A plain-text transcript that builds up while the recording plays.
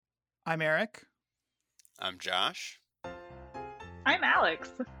I'm Eric. I'm Josh. I'm Alex.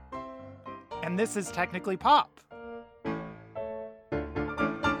 And this is Technically Pop.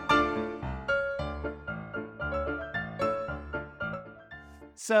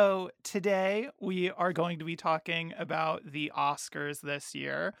 So today we are going to be talking about the Oscars this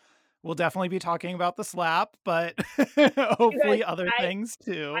year. We'll definitely be talking about the slap, but hopefully other things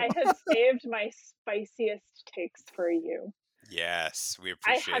too. I have saved my spiciest takes for you. Yes, we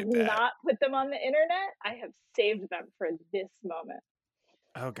appreciate that. I have not put them on the internet. I have saved them for this moment.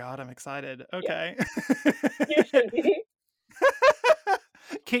 Oh God, I'm excited. Okay. You should be.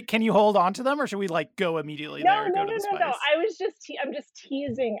 Can you hold on to them, or should we go immediately there? No. I'm just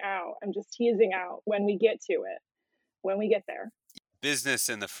teasing out. When we get to it. When we get there. Business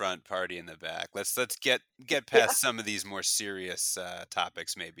in the front, party in the back. Let's get past some of these more serious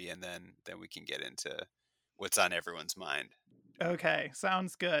topics, maybe, and then we can get into what's on everyone's mind. Okay,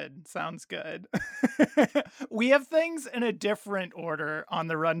 sounds good. We have things in a different order on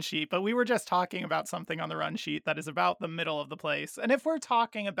the run sheet, but we were just talking about something on the run sheet that is about the middle of the place. And if we're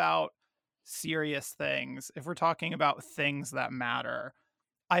talking about serious things, if we're talking about things that matter,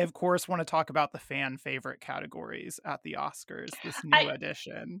 I, of course, want to talk about the fan favorite categories at the Oscars, this new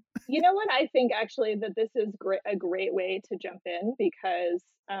edition. You know what? I think actually that this is a great way to jump in because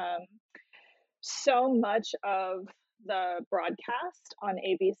so much of the broadcast on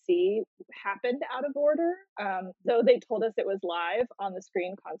ABC happened out of order. Though they told us it was live on the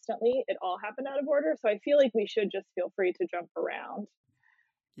screen constantly, it all happened out of order. So I feel like we should just feel free to jump around.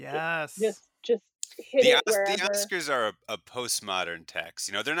 Yes. Just hit it wherever. The Oscars are a postmodern text.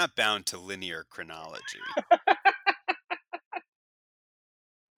 You know, they're not bound to linear chronology.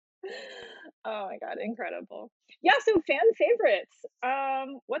 Oh my God, incredible. Yeah, so fan favorites.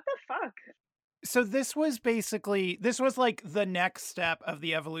 What the fuck? So this was like the next step of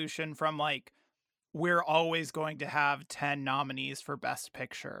the evolution from we're always going to have 10 nominees for Best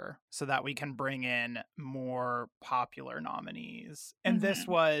Picture so that we can bring in more popular nominees. And this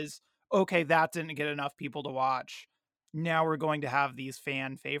was, okay, that didn't get enough people to watch. Now we're going to have these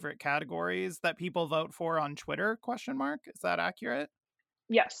fan favorite categories that people vote for on Twitter, ? Is that accurate?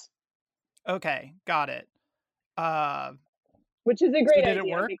 Yes. Okay, got it. Which is a great idea. Did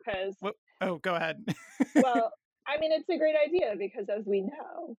it work? Because... Oh, go ahead. Well, I mean, it's a great idea because, as we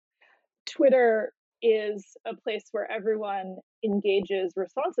know, Twitter is a place where everyone engages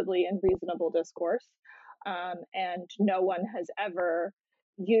responsibly in reasonable discourse. And no one has ever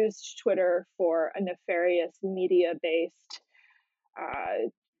used Twitter for a nefarious media-based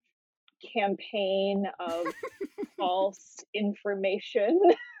campaign of false information.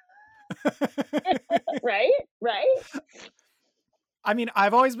 Right? I mean,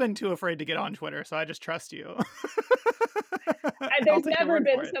 I've always been too afraid to get on Twitter, so I just trust you. And there's never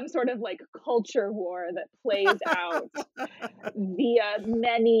been some sort of culture war that plays out via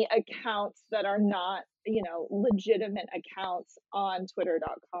many accounts that are not, legitimate accounts on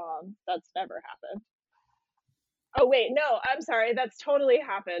twitter.com. That's never happened. Oh, wait, no, I'm sorry. That's totally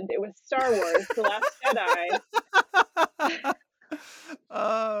happened. It was Star Wars, The Last Jedi.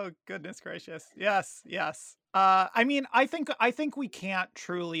 Oh, goodness gracious. Yes. I mean, I think we can't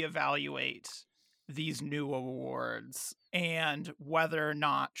truly evaluate these new awards and whether or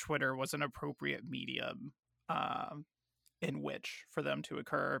not Twitter was an appropriate medium in which for them to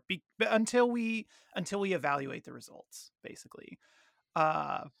occur until we evaluate the results, basically.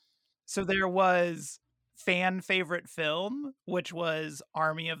 So there was fan favorite film, which was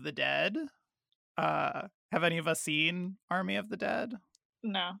Army of the Dead. Have any of us seen Army of the Dead?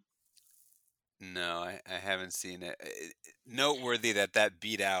 No, I haven't seen it. Noteworthy that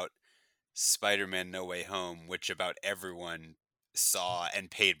beat out Spider-Man No Way Home, which about everyone saw and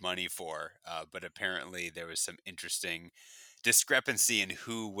paid money for. But apparently there was some interesting discrepancy in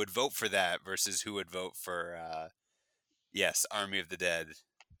who would vote for that versus who would vote for, Army of the Dead.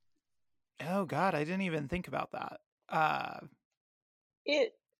 Oh God, I didn't even think about that.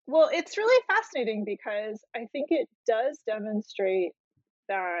 It's really fascinating because I think it does demonstrate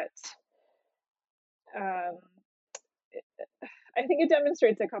that I think it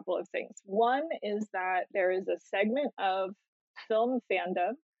demonstrates a couple of things. One is that there is a segment of film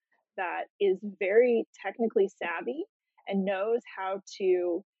fandom that is very technically savvy and knows how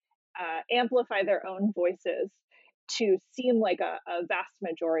to amplify their own voices to seem like a vast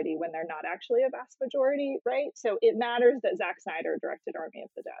majority when they're not actually a vast majority, right? So it matters that Zack Snyder directed Army of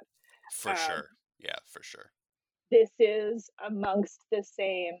the Dead. For sure. Yeah, for sure. This is amongst the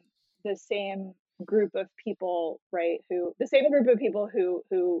same group of people, right? The same group of people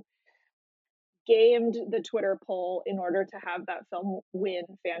who gamed the Twitter poll in order to have that film win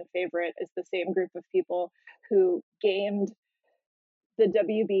fan favorite is the same group of people who gamed the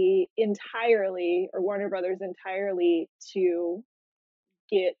WB entirely, or Warner Brothers entirely, to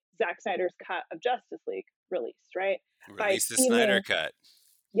get Zack Snyder's cut of Justice League released, right? Release the Snyder cut.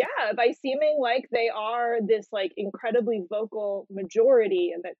 Yeah, by seeming like they are this like incredibly vocal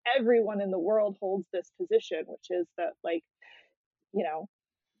majority and that everyone in the world holds this position, which is that like, you know,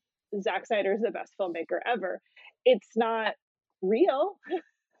 Zack Snyder is the best filmmaker ever. It's not real.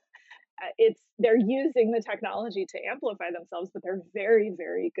 They're using the technology to amplify themselves, but they're very,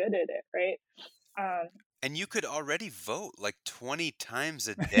 very good at it, right? And you could already vote like 20 times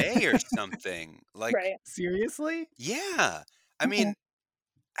a day or something. Like, right. Seriously? Yeah. I mean,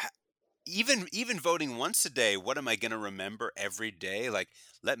 even voting once a day, what am I going to remember every day? Like,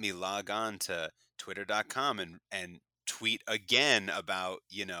 let me log on to twitter.com and tweet again about,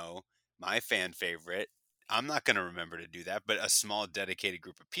 my fan favorite. I'm not going to remember to do that, but a small dedicated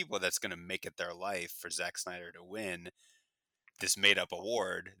group of people that's going to make it their life for Zack Snyder to win this made up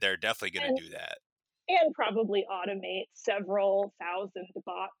award, they're definitely going to do that. And probably automate several thousand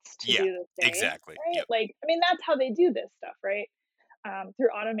bots to do the same. Exactly. Right? Yep. Like, I mean, that's how they do this stuff, right? Through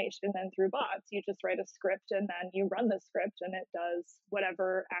automation and through bots. You just write a script and then you run the script and it does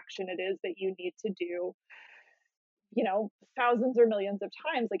whatever action it is that you need to do, thousands or millions of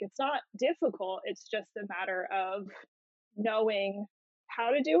times. Like, it's not difficult. It's just a matter of knowing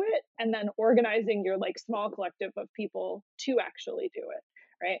how to do it and then organizing your like small collective of people to actually do it,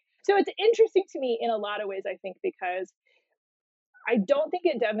 right? So it's interesting to me in a lot of ways, I think, because I don't think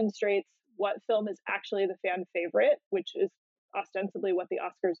it demonstrates what film is actually the fan favorite, which is ostensibly what the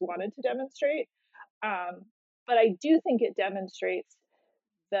Oscars wanted to demonstrate. But I do think it demonstrates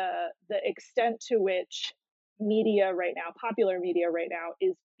the extent to which media right now, popular media right now,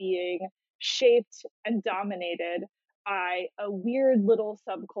 is being shaped and dominated by a weird little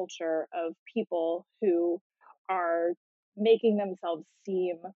subculture of people who are making themselves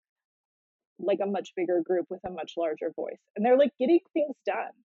seem like a much bigger group with a much larger voice. And they're like getting things done,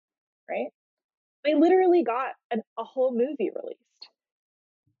 right? They literally got a whole movie released.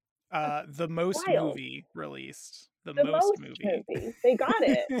 The most Wild. movie released. The most movie. They got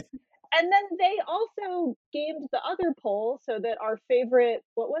it. And then they also gamed the other poll so that our favorite,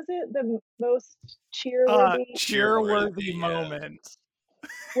 what was it? The most cheerworthy moment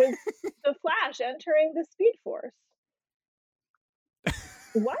was the Flash entering the Speed Force.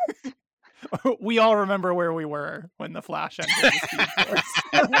 What? We all remember where we were when the Flash entered the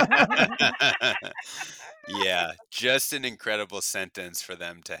Speed Force. Yeah, just an incredible sentence for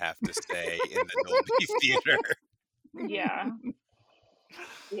them to have to say in the Dolby Theater. Yeah.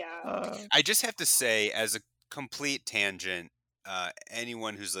 Yeah. I just have to say, as a complete tangent,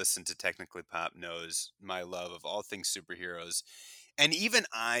 anyone who's listened to Technically Pop knows my love of all things superheroes. And even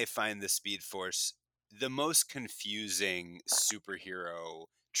I find the Speed Force the most confusing superhero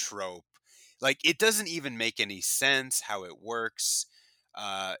trope. Like, it doesn't even make any sense how it works.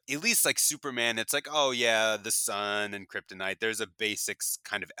 At least like Superman, it's like, oh yeah, the sun and kryptonite. There's a basic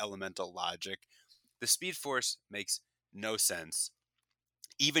kind of elemental logic. The Speed Force makes no sense.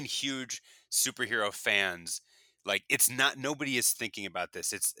 Even huge superhero fans, like, it's not, nobody is thinking about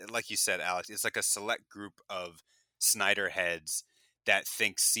this. It's like you said, Alex, it's like a select group of Snyder heads that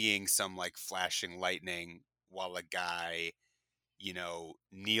think seeing some like flashing lightning while a guy,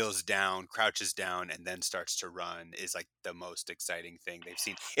 kneels down, crouches down, and then starts to run is like the most exciting thing they've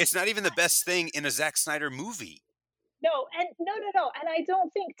seen. It's not even the best thing in a Zack Snyder movie. No. And I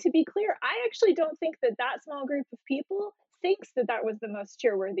don't think, to be clear, I actually don't think that small group of people thinks that was the most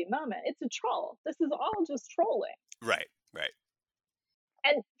cheer-worthy moment. It's a troll. This is all just trolling. Right.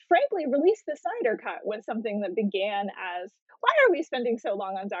 And frankly, Release the Snyder Cut was something that began as, why are we spending so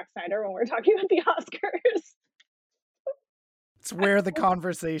long on Zack Snyder when we're talking about the Oscars? It's where the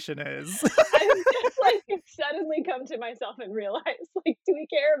conversation is. I've just like suddenly come to myself and realize, like, do we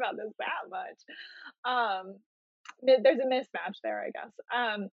care about this that much? There's a mismatch there, I guess.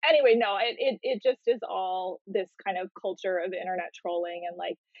 Anyway, no, it just is all this kind of culture of internet trolling, and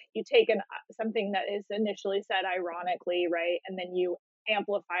like you take something that is initially said ironically, right, and then you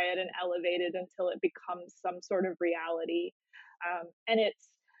amplify it and elevate it until it becomes some sort of reality. And it's,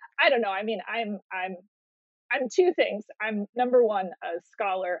 I don't know. I mean, I'm two things. I'm, number one, a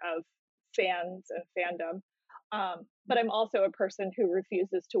scholar of fans and fandom. But I'm also a person who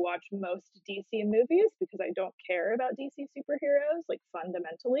refuses to watch most DC movies because I don't care about DC superheroes, like,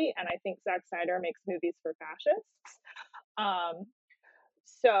 fundamentally. And I think Zack Snyder makes movies for fascists.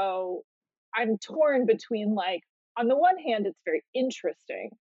 So I'm torn between, like, on the one hand, it's very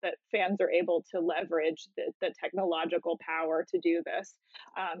interesting that fans are able to leverage the technological power to do this,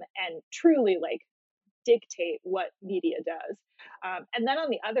 and truly like dictate what media does. And then on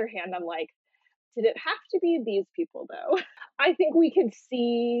the other hand, I'm like, did it have to be these people though? I think we could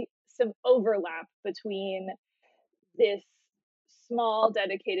see some overlap between this small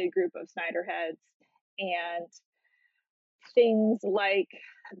dedicated group of Snyderheads and things like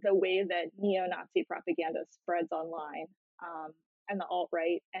the way that neo-Nazi propaganda spreads online, and the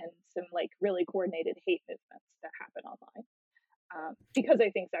alt-right, and some like really coordinated hate movements that happen online. Because I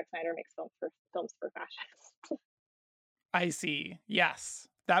think Zack Snyder makes films for fascists. I see. Yes,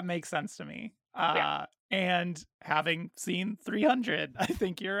 that makes sense to me. Yeah. And having seen 300, I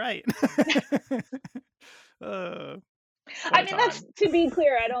think you're right. uh, what I a mean, that's, time. to be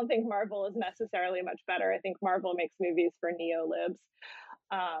clear, I don't think Marvel is necessarily much better. I think Marvel makes movies for neo-libs.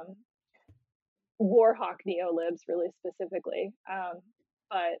 Um, Warhawk neo-libs, really specifically.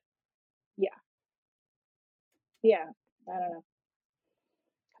 But yeah, yeah, I don't know.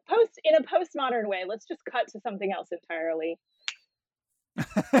 In a postmodern way, let's just cut to something else entirely.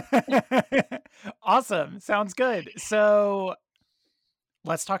 Awesome. Sounds good. So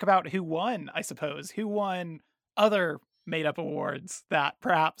let's talk about who won, I suppose. Who won other made up awards that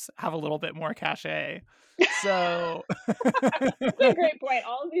perhaps have a little bit more cachet. So That's a great point.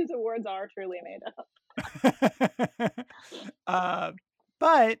 All of these awards are truly made up.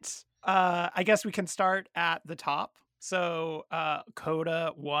 but I guess we can start at the top. So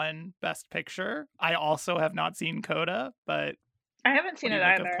Coda won Best Picture. I also have not seen Coda, but I haven't what seen do you it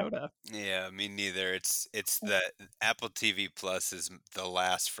make of either. Coda? Yeah, me neither. It's the Apple TV Plus is the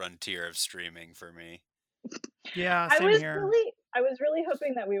last frontier of streaming for me. Yeah, I same was here. really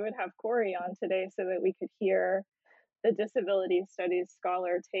hoping that we would have Corey on today so that we could hear the disability studies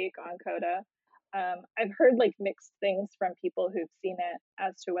scholar take on Coda. I've heard like mixed things from people who've seen it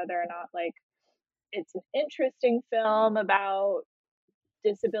as to whether or not like it's an interesting film about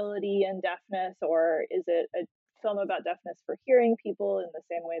disability and deafness, or is it a film about deafness for hearing people in the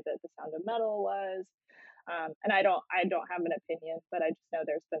same way that The Sound of Metal was. And I don't have an opinion, but I just know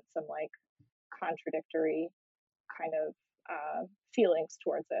there's been some like contradictory kind of feelings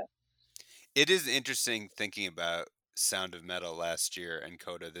towards it. It is interesting thinking about Sound of Metal last year and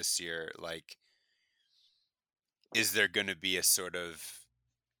Coda this year. Like, is there going to be a sort of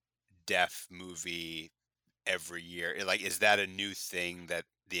deaf movie every year? Like, is that a new thing that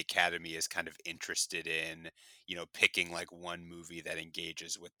the Academy is kind of interested in? You know, picking like one movie that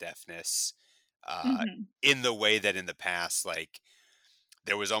engages with deafness, Mm-hmm. in the way that in the past, like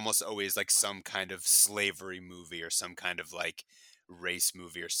there was almost always like some kind of slavery movie or some kind of like race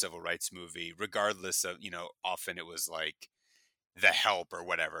movie or civil rights movie, regardless of, often it was like The Help or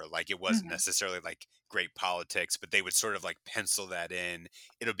whatever. Like it wasn't Mm-hmm. necessarily like great politics, but they would sort of like pencil that in.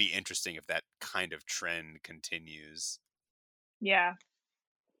 It'll be interesting if that kind of trend continues. Yeah.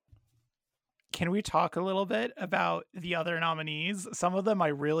 Can we talk a little bit about the other nominees? Some of them I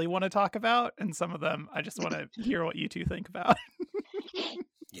really want to talk about, and some of them I just want to hear what you two think about.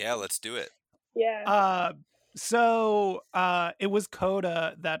 Yeah, let's do it. Yeah. So it was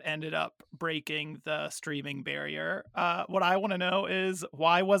Coda that ended up breaking the streaming barrier. What I want to know is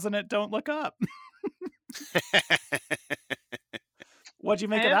why wasn't it Don't Look Up? What'd you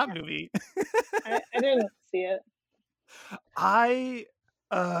make of that movie? I didn't see it. I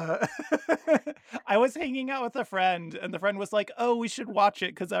I was hanging out with a friend, and the friend was like, "Oh, we should watch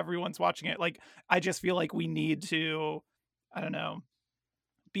it because everyone's watching it." Like, I just feel like we need to, I don't know,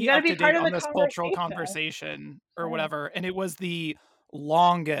 You be got to up be to part date of on the this cultural conversation. conversation or Yeah. whatever. And it was the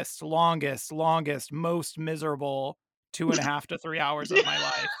longest, most miserable 2.5 to 3 hours of my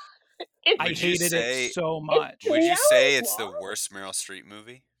life. It's I Would you hated it say so it's much. would 3 you say hours it's the long. worst Meryl Streep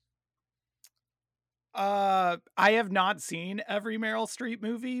movie? I have not seen every Meryl Streep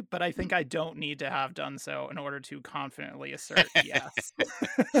movie, but I think I don't need to have done so in order to confidently assert yes.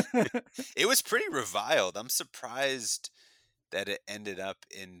 It was pretty reviled. I'm surprised that it ended up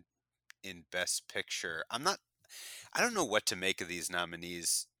in Best Picture. I don't know what to make of these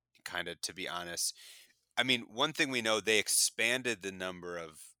nominees, kind of, to be honest. I mean, one thing we know, they expanded the number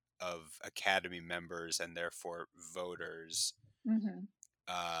of Academy members and therefore voters. Mm-hmm.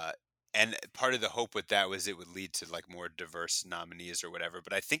 And part of the hope with that was it would lead to like more diverse nominees or whatever.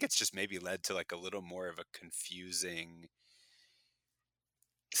 But I think it's just maybe led to like a little more of a confusing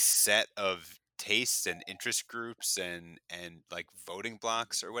set of tastes and interest groups and like voting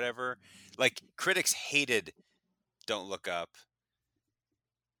blocks or whatever. Like critics hated Don't Look Up.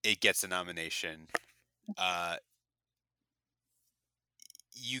 It gets a nomination. Uh,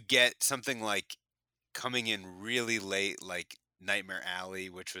 you get something like coming in really late, like Nightmare Alley,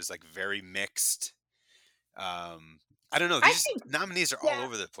 which was like very mixed. I don't know. I These think, nominees are all yeah,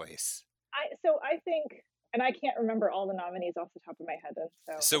 over the place. I think, and I can't remember all the nominees off the top of my head, and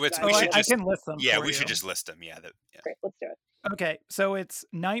so So if we that's should I just can list them for we you. should just list them. Yeah, great, let's do it. Okay, so it's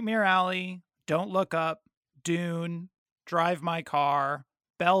Nightmare Alley, Don't Look Up, Dune, Drive My Car,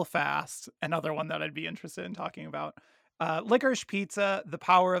 Belfast, another one that I'd be interested in talking about, Licorice Pizza, The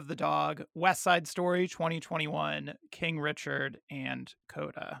Power of the Dog, West Side Story 2021, King Richard, and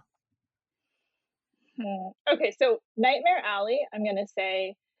Coda. Okay, so Nightmare Alley, I'm going to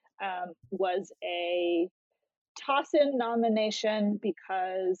say, was a toss-in nomination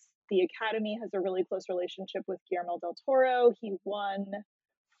because the Academy has a really close relationship with Guillermo del Toro. He won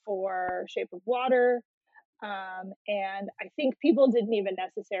for Shape of Water. And I think people didn't even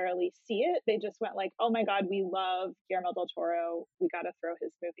necessarily see it. They just went like, oh my God, we love Guillermo del Toro. We got to throw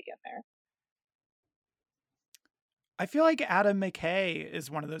his movie in there. I feel like Adam McKay is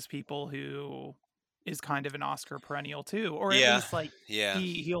one of those people who is kind of an Oscar perennial too, or at least like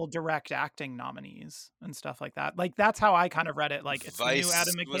he'll direct acting nominees and stuff like that. Like that's how I kind of read it. Like it's Vice the new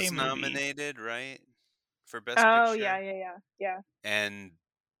Adam McKay was movie. Nominated, right, for Best Picture. Oh yeah. And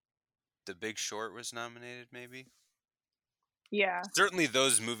The Big Short was nominated, maybe. Yeah. Certainly,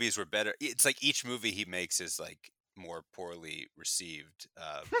 those movies were better. It's like each movie he makes is like more poorly received.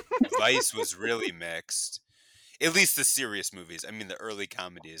 Vice was really mixed. At least the serious movies. I mean, the early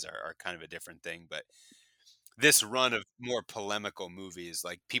comedies are kind of a different thing, but this run of more polemical movies,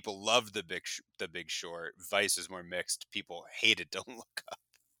 like people loved The Big Short. Vice is more mixed. People hated Don't Look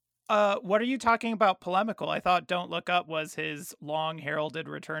Up. What are you talking about polemical? I thought Don't Look Up was his long heralded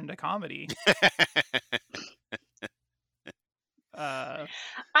return to comedy. I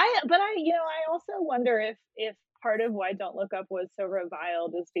also wonder if part of why Don't Look Up was so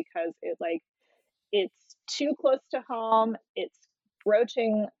reviled is because it's too close to home. It's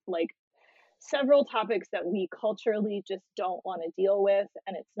broaching like several topics that we culturally just don't want to deal with,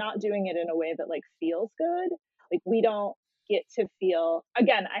 and it's not doing it in a way that like feels good. Like we don't get to feel,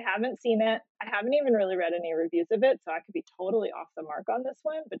 again, I haven't seen it. I haven't even really read any reviews of it, so I could be totally off the mark on this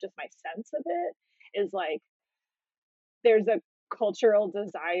one, but just my sense of it is like there's a cultural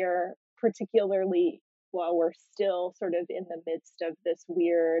desire, particularly while we're still sort of in the midst of this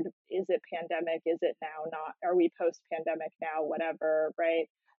weird, is it pandemic, is it now not, are we post pandemic now, whatever, right,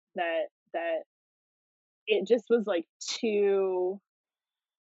 that it just was like too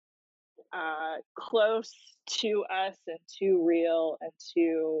close to us and too real and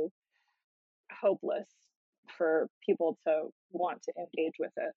too hopeless for people to want to engage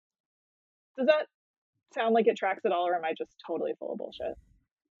with it. Does that sound like it tracks at all, or am I just totally full of bullshit?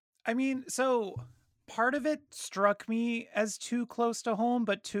 I mean, so part of it struck me as too close to home,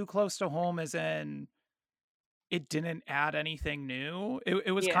 but too close to home as in it didn't add anything new.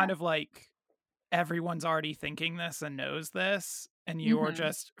 It was kind of like everyone's already thinking this and knows this, and you're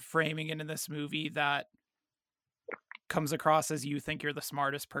just framing it in this movie that comes across as you think you're the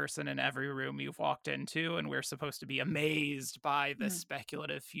smartest person in every room you've walked into, and we're supposed to be amazed by this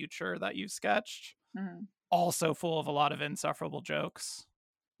speculative future that you've sketched. Also full of a lot of insufferable jokes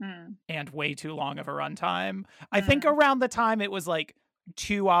and way too long of a runtime. I think around the time it was like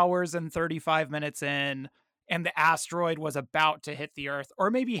 2 hours and 35 minutes in, and the asteroid was about to hit the Earth,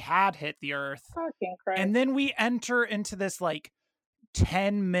 or maybe had hit the Earth. Fucking Christ. And then we enter into this like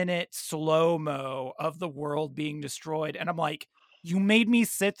 10-minute slow-mo of the world being destroyed. And I'm like, you made me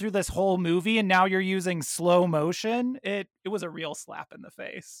sit through this whole movie and now you're using slow motion? It was a real slap in the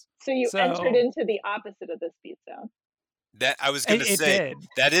face. So you entered into the opposite of the speed zone. That I was going to say,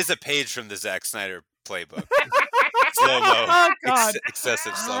 that is a page from the Zack Snyder playbook. Slow-mo. God.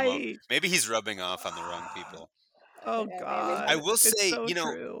 Excessive slow-mo. Maybe he's rubbing off on the wrong people. Oh, God. I will say, so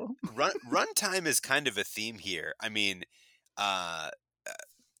true. Runtime is kind of a theme here. I mean, I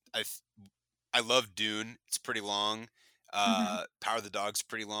love Dune. It's pretty long. Power of the Dog's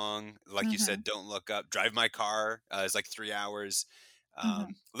pretty long. Like you said, Don't Look Up. Drive My Car is like 3 hours.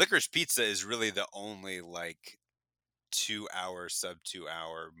 Licorice Pizza is really the only like 2-hour, sub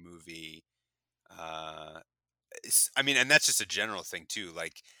 2-hour movie. I mean, and that's just a general thing too.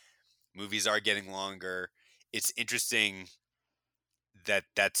 Like movies are getting longer. It's interesting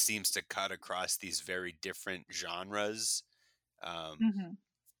that seems to cut across these very different genres.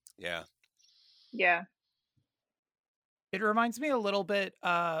 Yeah. It reminds me a little bit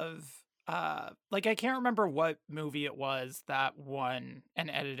of like I can't remember what movie it was that won an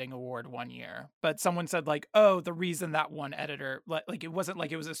editing award one year, but someone said like, oh, the reason that one editor, like it wasn't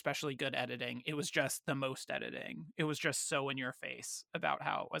like it was especially good editing, it was just the most editing. It was just so in your face about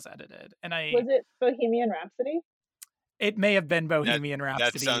how it was edited. And was it Bohemian Rhapsody? It may have been That Bohemian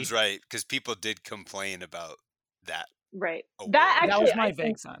Rhapsody. sounds right, because people did complain about that. Right. Award. That That actually, was my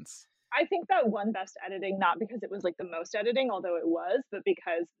vague sense. I think that won Best Editing, not because it was like the most editing, although it was, but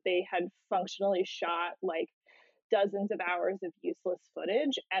because they had functionally shot like dozens of hours of useless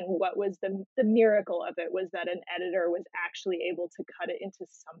footage. And what was the miracle of it was that an editor was actually able to cut it into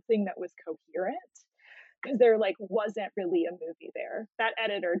something that was coherent, because there like wasn't really a movie there. That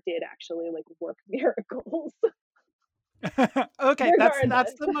editor did actually like work miracles. Okay, that's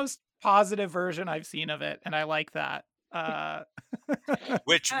Regardless. the most positive version I've seen of it, and I like that.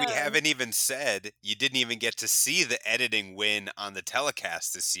 Which we haven't even said, you didn't even get to see the editing win on the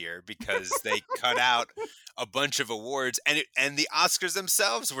telecast this year, because they cut out a bunch of awards, and the Oscars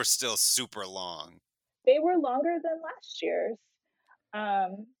themselves were still super long. They were longer than last year's.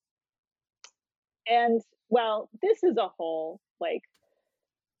 And well, this is a whole, like,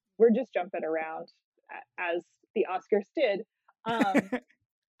 we're just jumping around as the Oscars did.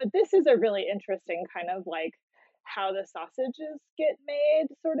 But this is a really interesting kind of like how the sausages get made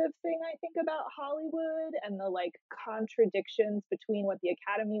sort of thing, I think, about Hollywood, and the like contradictions between what the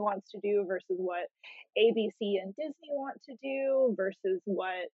Academy wants to do versus what ABC and Disney want to do versus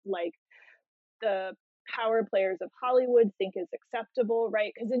what like the power players of Hollywood think is acceptable,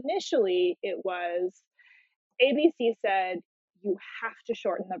 right? Because initially it was ABC said you have to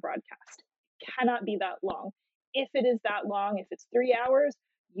shorten the broadcast. It cannot be that long. If it is that long, if it's 3 hours,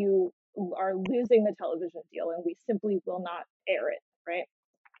 you are losing the television deal and we simply will not air it, right?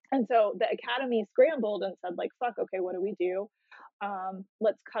 And so the Academy scrambled and said, like, fuck, okay, what do we do?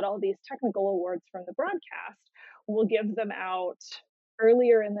 Let's cut all these technical awards from the broadcast. We'll give them out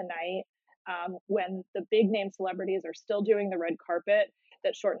earlier in the night, when the big name celebrities are still doing the red carpet.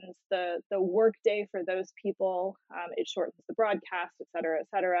 That shortens the work day for those people. It shortens the broadcast, et cetera, et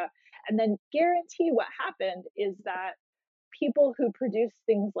cetera. And then guarantee what happened is that people who produce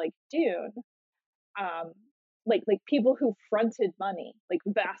things like Dune, like people who fronted money, like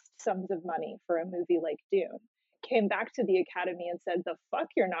vast sums of money for a movie like Dune, came back to the Academy and said, the fuck,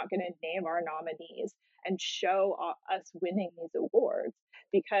 you're not going to name our nominees and show us winning these awards,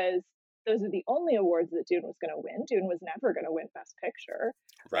 because those are the only awards that Dune was going to win. Dune was never going to win Best Picture,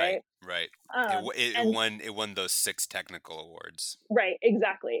 right? Right. It won those 6 technical awards. Right,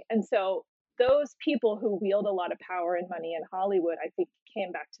 exactly. And so those people who wield a lot of power and money in Hollywood, I think,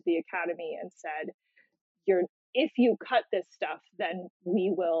 came back to the Academy and said, if you cut this stuff, then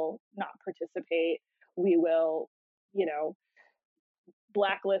we will not participate. We will,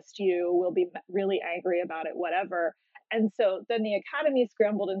 blacklist you. We'll be really angry about it, whatever. And so then the Academy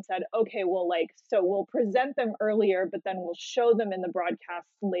scrambled and said, okay, well, so we'll present them earlier, but then we'll show them in the broadcast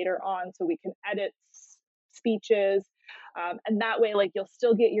later on so we can edit speeches. And that way, you'll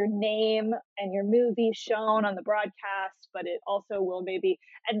still get your name and your movie shown on the broadcast, but it also will maybe,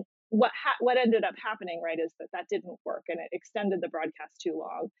 and what ended up happening, right, is that didn't work, and it extended the broadcast too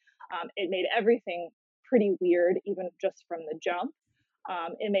long. It made everything pretty weird, even just from the jump.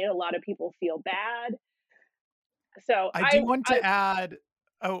 It made a lot of people feel bad. So I do want to add,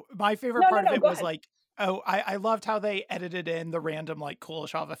 my favorite part of it was ahead. I loved how they edited in the random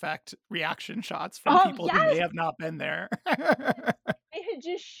Kuleshov effect reaction shots from people who may have not been there. They had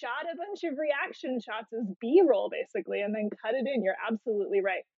just shot a bunch of reaction shots as B-roll, basically, and then cut it in. You're absolutely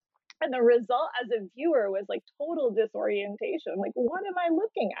right. And the result as a viewer was total disorientation. What am I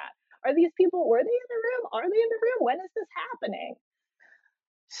looking at? Are these people, were they in the room? Are they in the room? When is this happening?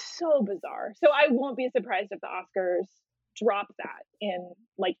 So bizarre. So I won't be surprised if the Oscars drop that in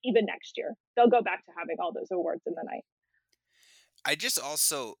even next year. They'll go back to having all those awards in the night. I just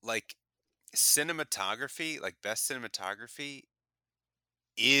also cinematography, best cinematography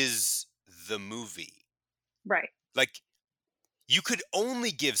is the movie. Right. You could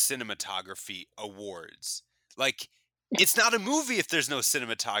only give cinematography awards. It's not a movie if there's no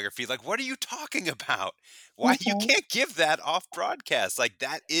cinematography. What are you talking about? Why you can't give that off broadcast?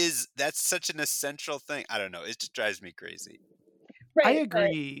 That's such an essential thing. I don't know. It just drives me crazy. Right. I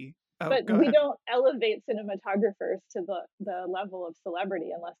agree. But we don't elevate cinematographers to the level of celebrity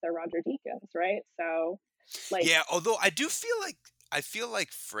unless they're Roger Deakins, right? So yeah, although I feel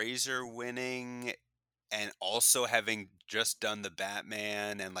like Fraser winning and also having just done the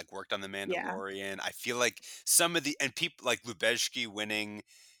Batman and worked on the Mandalorian, I feel like some of and people like Lubezki winning,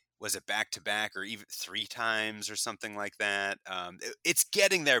 was it back-to-back or even 3 times or something like that? It's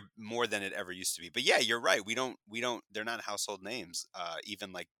getting there more than it ever used to be. But yeah, you're right. We don't. They're not household names,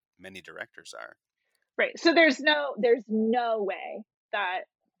 even many directors are. Right. So there's no way that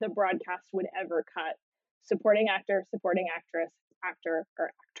the broadcast would ever cut supporting actor, supporting actress, actor,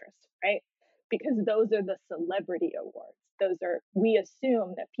 or actress, right? because those are the celebrity awards. We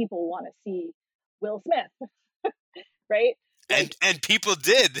assume that people want to see Will Smith, right? Like, and people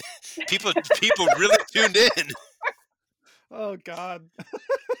did. People really tuned in. Oh God.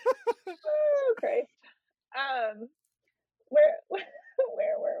 oh Christ. Where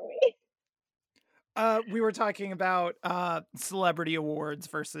were we? We were talking about celebrity awards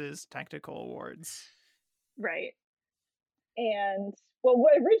versus technical awards. Right. And well,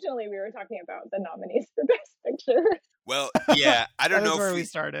 originally we were talking about the nominees for Best Picture. Well, yeah, I don't know where if we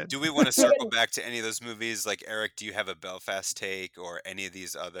started. Do we want to circle back to any of those movies? Like, Eric, do you have a Belfast take or any of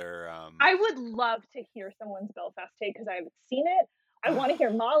these other? I would love to hear someone's Belfast take because I haven't seen it. I want to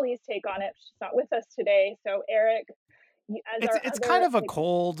hear Molly's take on it. She's not with us today, so Eric. It's kind of a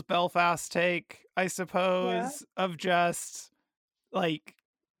cold Belfast take, I suppose, of just like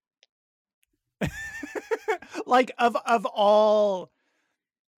like of all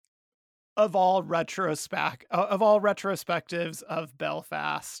retrospectives of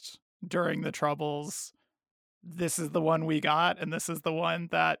Belfast during the Troubles, this is the one we got, and this is the one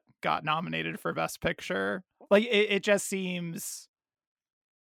that got nominated for Best Picture. Like it just seems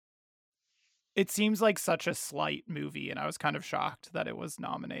like such a slight movie, and I was kind of shocked that it was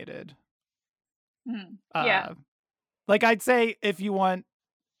nominated. Yeah. Like, I'd say if you want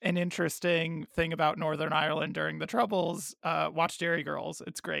an interesting thing about Northern Ireland during the Troubles, watch Derry Girls.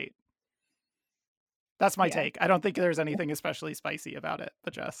 It's great. That's my take. I don't think there's anything especially spicy about it,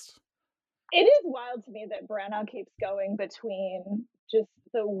 but just... It is wild to me that Branagh keeps going between just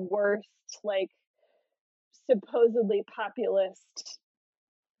the worst, like, supposedly populist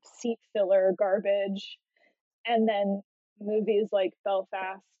seat filler garbage and then movies like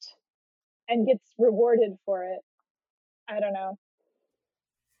Belfast and gets rewarded for it. I don't know.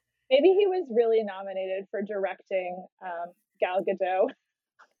 Maybe he was really nominated for directing Gal Gadot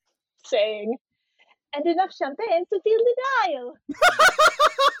saying, "And enough champagne to fill the dial."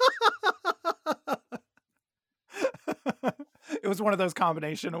 It was one of those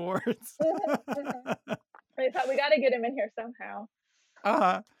combination awards. I thought we got to get him in here somehow.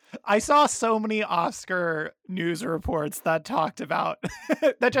 I saw so many Oscar news reports that talked about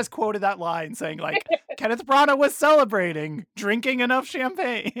that just quoted that line saying like Kenneth Branagh was celebrating drinking enough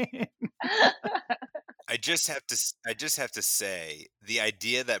champagne. I just have to say the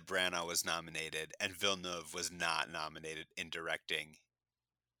idea that Branagh was nominated and Villeneuve was not nominated in directing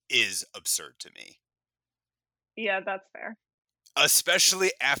is absurd to me. Yeah, that's fair.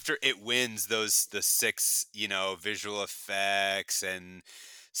 Especially after it wins the 6, visual effects and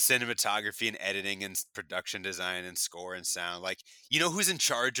cinematography and editing and production design and score and sound. Like, who's in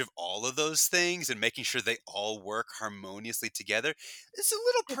charge of all of those things and making sure they all work harmoniously together? It's a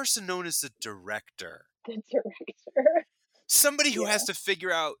little person known as the director. The director. Somebody who has to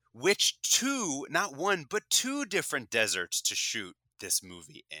figure out which not one, but 2 different deserts to shoot this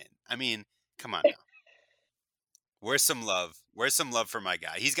movie in. I mean, come on now. Where's some love? Where's some love for my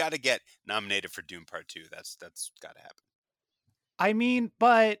guy? He's got to get nominated for Dune Part 2. That's got to happen. I mean,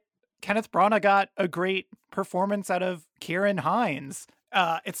 but Kenneth Branagh got a great performance out of Ciarán Hinds.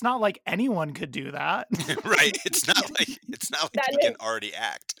 It's not like anyone could do that. Right. It's not like he can already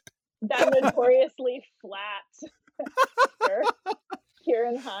act. That notoriously flat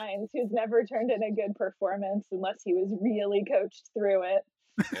Ciarán Hinds, who's never turned in a good performance unless he was really coached through it.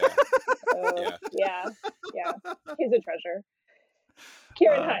 Yeah. He's a treasure.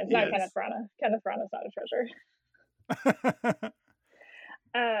 Ciarán Hinds, not Kenneth Branagh. Kenneth Branagh's not a treasure.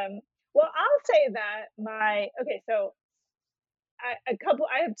 Well, I'll say that so I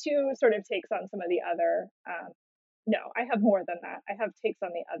have 2 sort of takes on some of the other. No, I have more than that. I have takes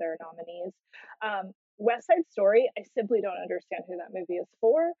on the other nominees. West Side Story, I simply don't understand who that movie is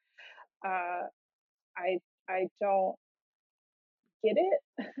for. I don't get it.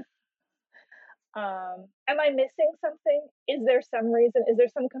 Am I missing something? Is there some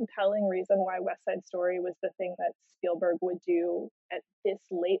compelling reason why West Side Story was the thing that Spielberg would do at this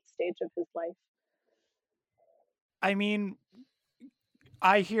late stage of his life? I mean,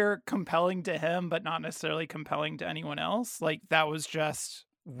 I hear compelling to him, but not necessarily compelling to anyone else. Like, that was just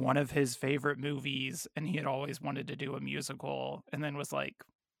one of his favorite movies, and he had always wanted to do a musical, and then was like,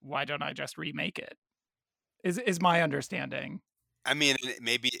 why don't I just remake it? Is my understanding. I mean,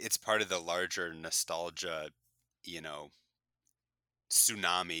 maybe it's part of the larger nostalgia,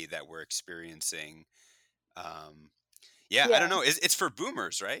 tsunami that we're experiencing. I don't know. It's for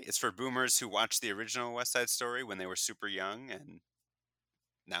boomers, right? It's for boomers who watched the original West Side Story when they were super young, and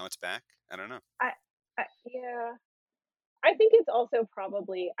now it's back. I don't know. I think it's also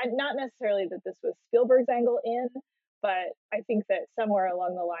probably not necessarily that this was Spielberg's angle in, But I think that somewhere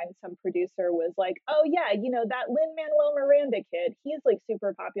along the line, some producer was like, "Oh yeah, you know that Lin Manuel Miranda kid, he's like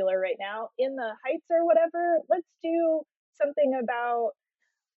super popular right now in the Heights or whatever. Let's do something about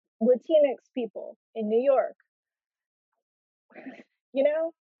Latinx people in New York." You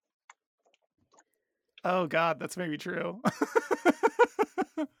know? Oh God, that's maybe true.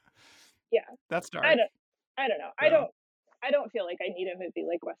 Yeah. That's I dark. don't I don't know. Yeah. I don't feel like I need a movie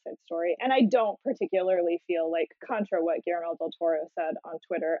like West Side Story, and I don't particularly feel like, contra what Guillermo del Toro said on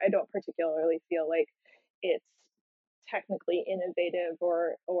Twitter, I don't particularly feel like it's technically innovative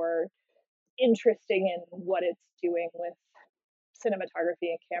or interesting in what it's doing with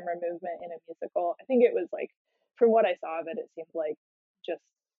cinematography and camera movement in a musical. I think it was like, from what I saw of it, it seemed like just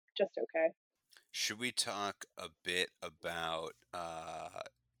just okay. Should we talk a bit about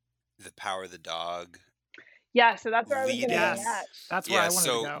the Power of the Dog Yeah, so that's where I was going to go leading? Yes, next. that's where Yeah, I wanted to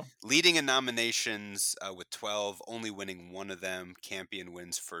so go. leading in nominations with 12, only winning one of them. Campion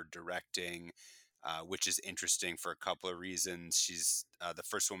wins for directing, which is interesting for a couple of reasons. She's the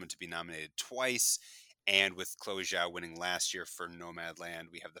first woman to be nominated twice. And with Chloe Zhao winning last year for Nomadland,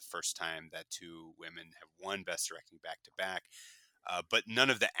 we have the first time that two women have won Best Directing back to back. But none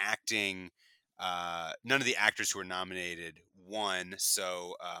of the actors who were nominated won.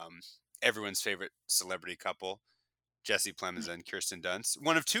 So everyone's favorite celebrity couple, Jesse Plemons and Kirsten Dunst,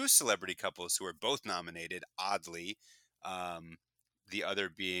 one of two celebrity couples who are both nominated, oddly. Um, the other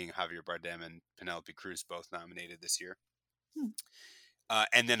being Javier Bardem and Penelope Cruz, both nominated this year. Hmm.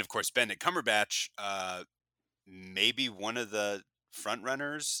 And then, of course, Benedict Cumberbatch, maybe one of the front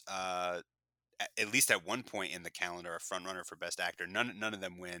runners, at least at one point in the calendar, a front runner for Best Actor. None of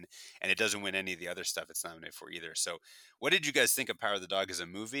them win, and it doesn't win any of the other stuff it's nominated for either. So, what did you guys think of Power of the Dog as a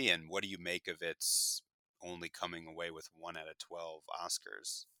movie, and what do you make of its only coming away with 1 out of 12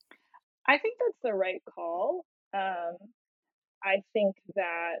 Oscars? I think that's the right call. I think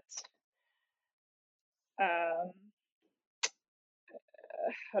that um,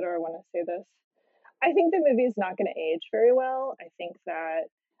 how do I want to say this? I think the movie is not going to age very well. I think that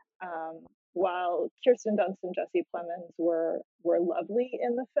while Kirsten Dunst and Jesse Plemons were lovely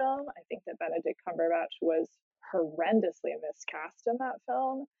in the film, I think that Benedict Cumberbatch was horrendously miscast in that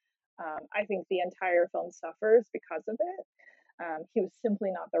film. I think the entire film suffers because of it. He was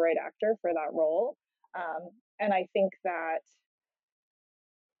simply not the right actor for that role, and I think that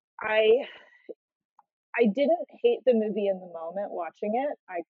I I didn't hate the movie in the moment watching it.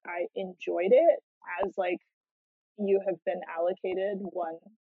 I enjoyed it as like you have been allocated one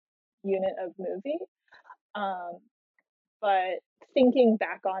unit of movie. Um, but thinking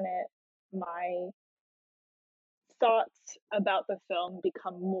back on it, my thoughts about the film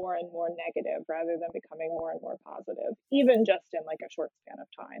become more and more negative rather than becoming more and more positive, even just in like a short span of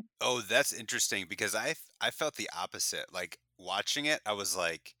time. Oh, that's interesting because I felt the opposite. Like watching it, I was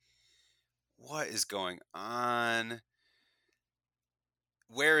like, "What is going on?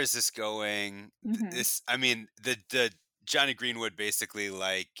 Where is this going?" Mm-hmm. This, I mean, the Johnny Greenwood basically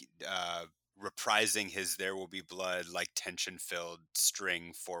like reprising his "There Will Be Blood" like tension filled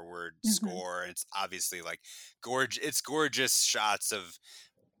string forward Mm-hmm. score. It's obviously like gorgeous. It's gorgeous shots of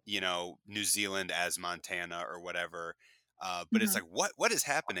New Zealand as Montana or whatever. But it's Mm-hmm. like what is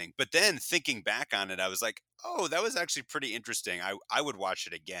happening? But then thinking back on it, I was like, oh, that was actually pretty interesting. I would watch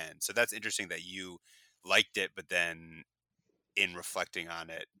it again. So that's interesting that you liked it, but then in reflecting on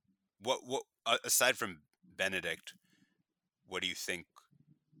it, what aside from Benedict, what do you think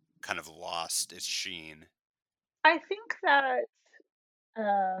kind of lost its sheen? I think that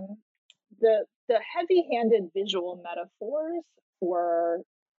um, the heavy-handed visual metaphors were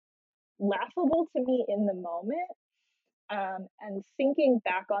laughable to me in the moment. And thinking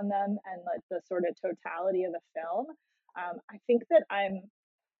back on them and like the sort of totality of the film, I think that I'm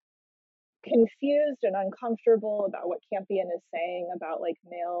confused and uncomfortable about what Campion is saying about like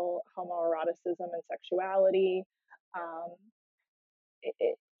male homoeroticism and sexuality. Um,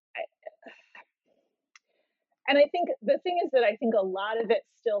 it, I, and I think the thing is that I think a lot of it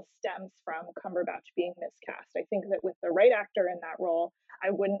still stems from Cumberbatch being miscast. I think that with the right actor in that role, I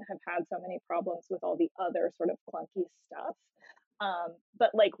wouldn't have had so many problems with all the other sort of clunky stuff.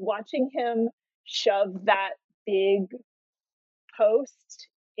 But like watching him shove that big post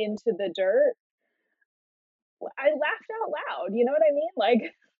into the dirt, I laughed out loud. You know what I mean?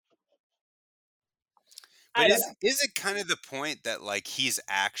 Like, But I don't know. is it kind of the point that like he's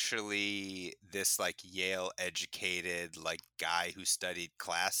actually this like Yale educated like guy who studied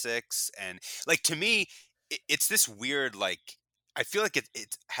classics, and like to me it's this weird like I feel like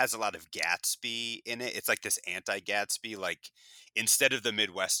it has a lot of Gatsby in it. It's like this anti-Gatsby, like instead of the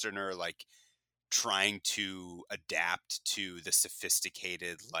Midwesterner like trying to adapt to the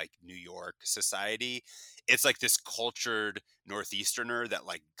sophisticated like New York society. It's like this cultured Northeasterner that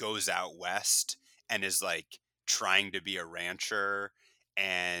like goes out west and is like trying to be a rancher,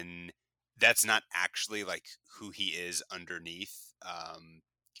 and that's not actually like who he is underneath.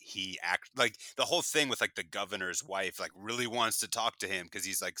 He act like the whole thing with like the governor's wife like really wants to talk to him because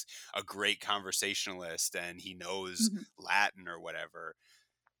he's like a great conversationalist and he knows Mhm. Latin or whatever.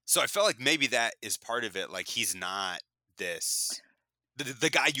 So I felt like maybe that is part of it. Like he's not this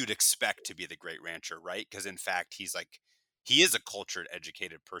the guy you'd expect to be the great rancher, right? Because in fact he is a cultured,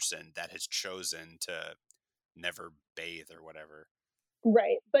 educated person that has chosen to never bathe or whatever.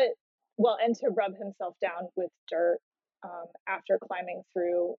 Right. But, well, and to rub himself down with dirt after climbing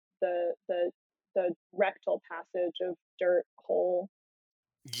through the rectal passage of dirt hole.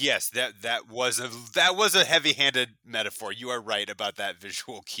 Yes, that was a heavy-handed metaphor. You are right about that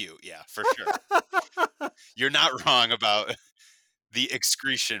visual cue. Yeah, for sure. You're not wrong about the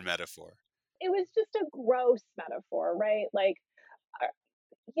excretion metaphor. It was just a gross metaphor, right? Like,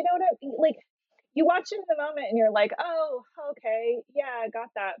 you know what I mean? Like, you watch it in the moment and you're like, oh, okay, yeah, I got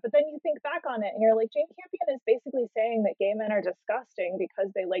that. But then you think back on it and you're like, Jane Campion is basically saying that gay men are disgusting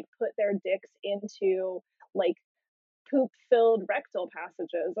because they like put their dicks into like poop filled rectal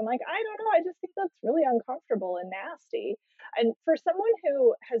passages. I'm like, I don't know. I just think that's really uncomfortable and nasty. And for someone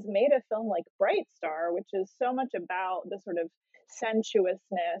who has made a film like Bright Star, which is so much about the sort of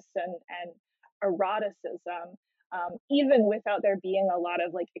sensuousness and eroticism, even without there being a lot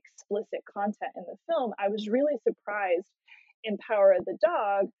of like explicit content in the film, I was really surprised in Power of the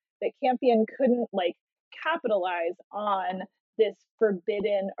Dog that Campion couldn't like capitalize on this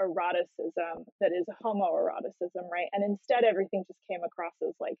forbidden eroticism that is homoeroticism, right? And instead, everything just came across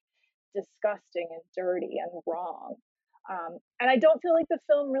as like disgusting and dirty and wrong. And I don't feel like the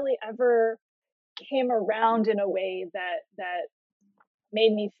film really ever came around in a way that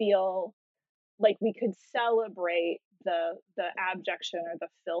made me feel like we could celebrate the abjection or the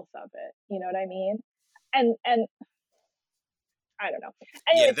filth of it. You know what I mean? And I don't know.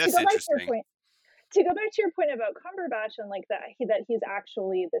 Yeah, Anyways, that's interesting. To go back to your point about Cumberbatch and like that he's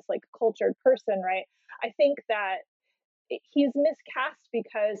actually this like cultured person, right? I think that he's miscast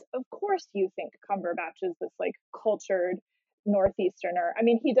because of course you think Cumberbatch is this like cultured Northeasterner. I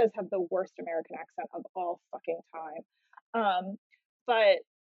mean, he does have the worst American accent of all fucking time. But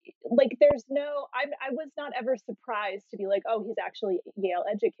like there's no I was not ever surprised to be like, oh, he's actually Yale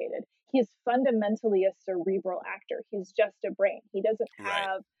educated. He's fundamentally a cerebral actor. He's just a brain. He doesn't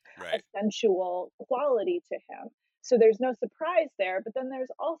have a sensual quality to him. So there's no surprise there, but then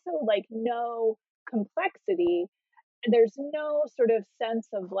there's also like no complexity. There's no sort of sense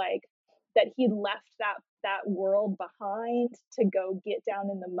of like that he left that world behind to go get down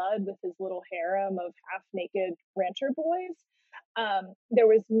in the mud with his little harem of half naked rancher boys. There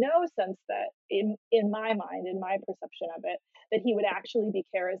was no sense that in my mind, in my perception of it, that he would actually be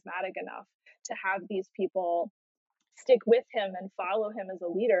charismatic enough to have these people stick with him and follow him as a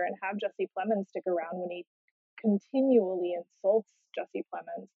leader, and have Jesse Plemons stick around when he continually insults Jesse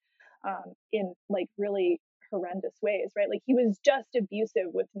Plemons in like really horrendous ways, right? Like he was just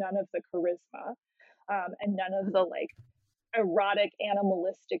abusive with none of the charisma and none of the like erotic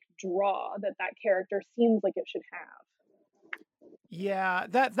animalistic draw that character seems like it should have. Yeah,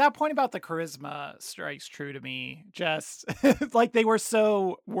 that point about the charisma strikes true to me. Just like they were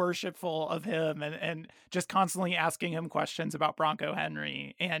so worshipful of him and just constantly asking him questions about Bronco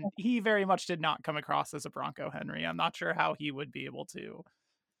Henry. And he very much did not come across as a Bronco Henry. I'm not sure how he would be able to,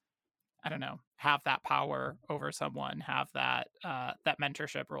 I don't know, have that power over someone, have that that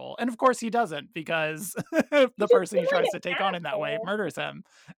mentorship role. And of course he doesn't, because the person he tries to take on in that way murders him.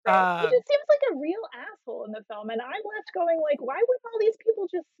 Right. He just seems like a real asshole in the film. And I'm left going like, why wouldn't all these people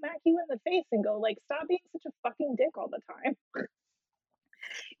just smack you in the face and go like, stop being such a fucking dick all the time?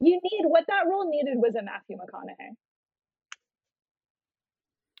 What that role needed was a Matthew McConaughey.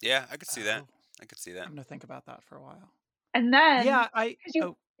 Yeah, I could see that. I could see that. I'm gonna think about that for a while. And then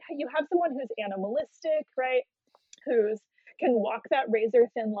you have someone who's animalistic, right? Who's can walk that razor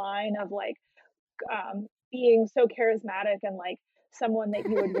thin line of like being so charismatic and like someone that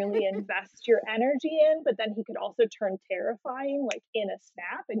you would really invest your energy in, but then he could also turn terrifying like in a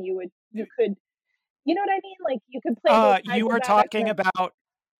snap, and you could, you know what I mean? Like you could play. You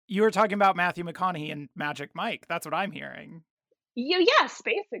were talking about Matthew McConaughey and Magic Mike. That's what I'm hearing. Yes,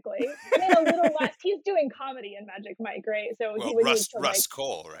 basically. I mean, a little less. He's doing comedy in Magic Mike, right? So well, he would Russ need to,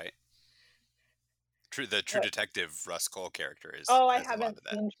 Cole, right? The True Detective Russ Cole character Oh, I has a lot haven't of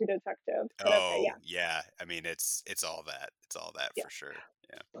that. seen True Detective, but okay, Oh yeah. yeah, I mean it's all that. It's all that Yeah. for sure.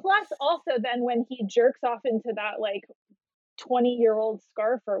 Yeah. Plus, also, then when he jerks off into that like 20-year-old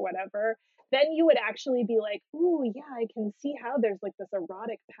scarf or whatever, then you would actually be like, ooh, yeah, I can see how there's like this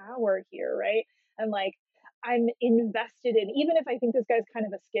erotic power here, right? And like, I'm invested in, even if I think this guy's kind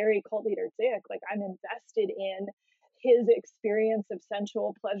of a scary cult leader dick, like I'm invested in his experience of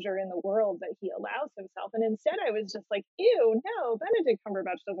sensual pleasure in the world that he allows himself. And instead, I was just like, ew, no, Benedict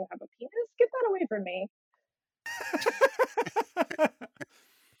Cumberbatch doesn't have a penis. Get that away from me.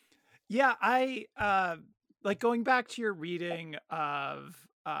 Yeah, I like going back to your reading of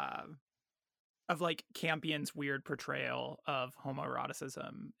like Campion's weird portrayal of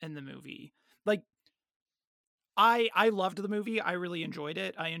homoeroticism in the movie. Like I loved the movie. I really enjoyed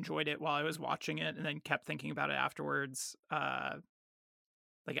it. I enjoyed it while I was watching it and then kept thinking about it afterwards. Like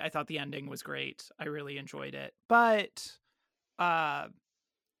I thought the ending was great. I really enjoyed it. But I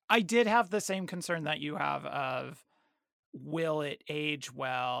did have the same concern that you have of will it age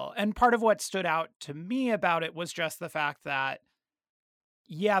well? And part of what stood out to me about it was just the fact that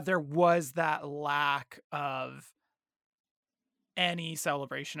yeah, there was that lack of any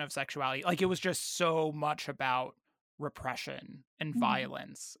celebration of sexuality. Like it was just so much about repression and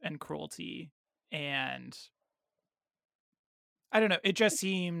violence and cruelty. And I don't know, it just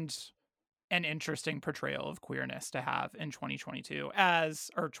seemed an interesting portrayal of queerness to have in 2022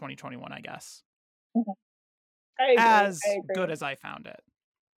 or 2021, I guess. Mhm. I As agree. good as I found it.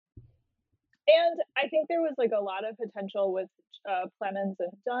 And I think there was like a lot of potential with Plemons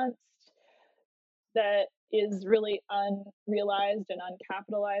and Dunst that is really unrealized and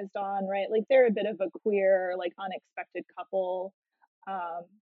uncapitalized on, right? Like they're a bit of a queer, like unexpected couple, um,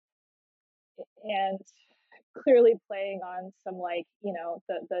 and clearly playing on some like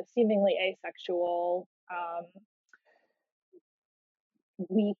the seemingly asexual,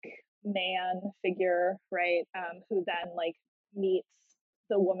 weak man figure, right? Who then like meets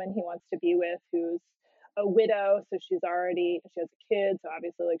the woman he wants to be with, who's a widow, so she has a kid, so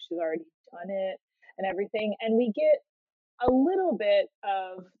obviously like she's already done it and everything. And we get a little bit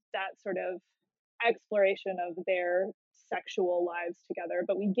of that sort of exploration of their sexual lives together,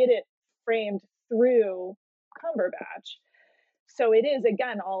 but we get it framed through Cumberbatch. So it is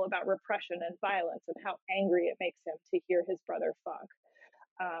again all about repression and violence and how angry it makes him to hear his brother fuck.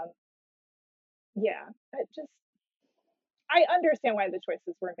 Um, yeah, I understand why the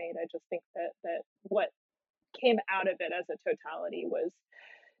choices were made. I just think that what came out of it as a totality was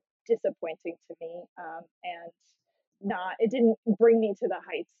disappointing to me, and not it didn't bring me to the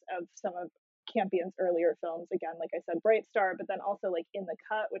heights of some of Campion's earlier films. Again, like I said, Bright Star, but then also like In the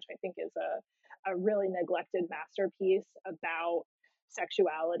Cut, which I think is a really neglected masterpiece about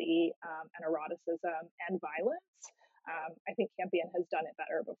sexuality, and eroticism and violence. I think Campion has done it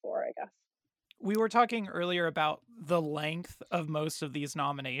better before, I guess. We were talking earlier about the length of most of these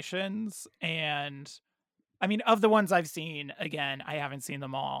nominations. And I mean, of the ones I've seen, again, I haven't seen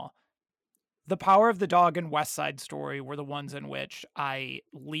them all. The Power of the Dog and West Side Story were the ones in which I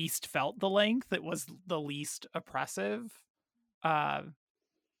least felt the length. It was the least oppressive.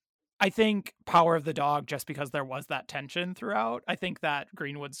 I think Power of the Dog, just because there was that tension throughout. I think that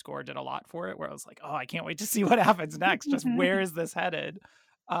Greenwood score did a lot for it, where I was like, oh, I can't wait to see what happens next. Just where is this headed?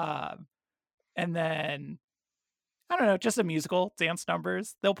 And then, I don't know, just a musical, dance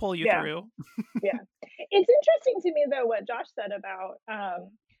numbers. They'll pull you through. Yeah. It's interesting to me, though, what Josh said about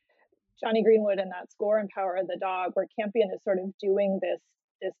Johnny Greenwood and that score in Power of the Dog, where Campion is sort of doing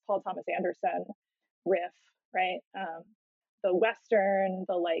this Paul Thomas Anderson riff, right? The Western,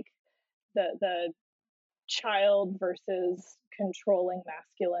 the child versus controlling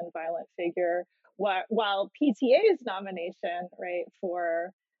masculine violent figure, while PTA's nomination, right,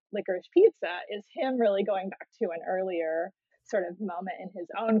 for Licorice Pizza is him really going back to an earlier sort of moment in his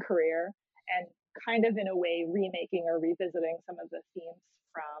own career and kind of in a way remaking or revisiting some of the themes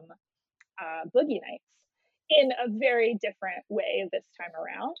from Boogie Nights in a very different way this time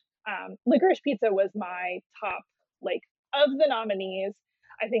around. Licorice Pizza was my top, like, of the nominees.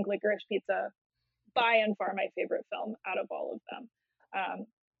 I think Licorice Pizza, by and far, my favorite film out of all of them.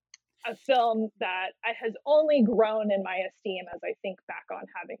 A film that has only grown in my esteem as I think back on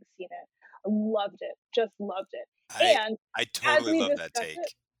having seen it. Loved it, just loved it. And I totally love that take.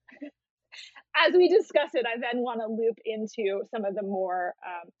 As we discuss it, I then want to loop into some of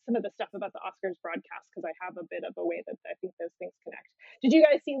the stuff about the Oscars broadcast, because I have a bit of a way that I think those things connect. Did you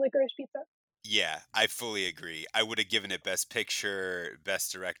guys see Licorice Pizza? Yeah, I fully agree. I would have given it Best Picture,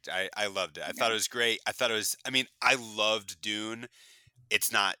 Best Direct. I loved it. I thought it was great. I loved Dune.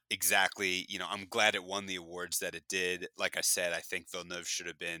 it's not exactly, I'm glad it won the awards that it did. Like I said, I think Villeneuve should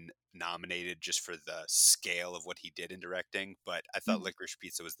have been nominated just for the scale of what he did in directing. But I thought Mhm. Licorice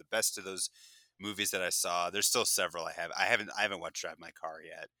Pizza was the best of those movies that I saw. There's still several I haven't watched Drive My Car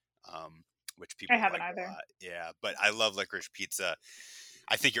yet, which I people haven't like a either. lot. Yeah, but I love Licorice Pizza.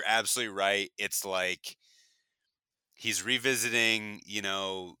 I think you're absolutely right. It's like he's revisiting,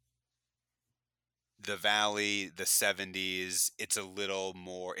 the Valley, the 70s. It's a little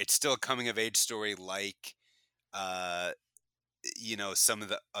more, it's still a coming of age story like uh some of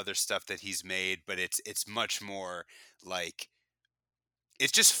the other stuff that he's made, but it's much more like,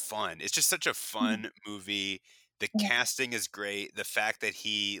 it's just fun. It's just such a Mhm. fun movie. The Mhm. casting is great. The fact that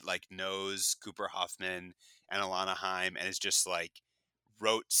he like knows Cooper Hoffman and Alana Haim and is just like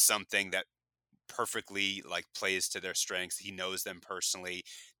wrote something that perfectly like plays to their strengths. He knows them personally.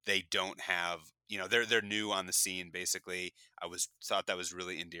 They don't have, they're new on the scene basically. Thought that was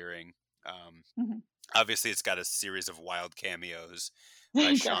really endearing. Um, Mhm. Obviously it's got a series of wild cameos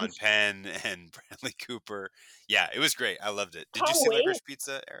by It Sean does. Penn and Bradley Cooper. Yeah, it was great. I loved it. Did you Tom see Licorice Waits,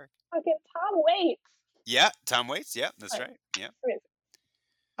 Pizza, Eric? fucking Tom Waits. Yeah, Tom Waits. Yeah, that's Like, right. Yeah. amazing.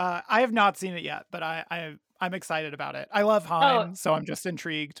 I have not seen it yet, but I'm excited about it. I love Oh, Haim, so I'm just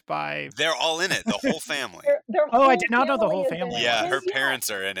intrigued by. They're all in it, the whole family. their Oh, I whole did not know the family whole is in family it. Yeah, And her was. yeah, parents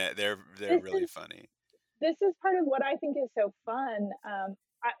are in it. They're this really is funny. this is part of what I think is so fun.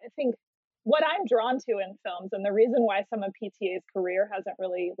 I think what I'm drawn to in films, and the reason why some of PTA's career hasn't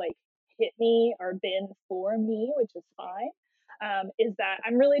really like hit me or been for me, which is fine, is that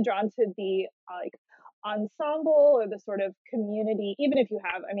I'm really drawn to the like ensemble or the sort of community. Even if you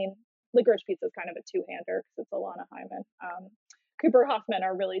have, I mean, Licorice Pizza is kind of a two-hander because it's Alana Hyman. Cooper Hoffman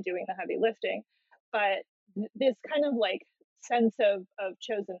are really doing the heavy lifting, but this kind of like sense of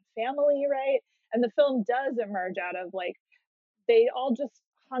chosen family, right? And the film does emerge out of like they all just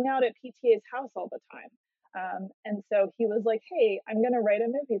hung out at PTA's house all the time. And so he was like, "Hey, I'm going to write a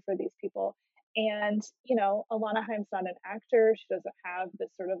movie for these people." And Alana Haim's not an actor; she doesn't have this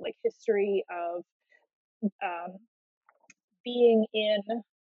sort of like history of um, being in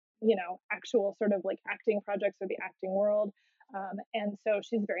actual sort of like acting projects or the acting world. And so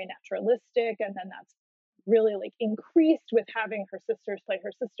she's very naturalistic, and then that's really like increased with having her sisters play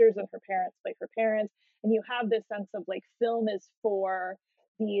her sisters and her parents play her parents. And you have this sense of like film is for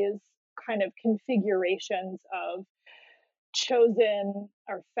these kind of configurations of chosen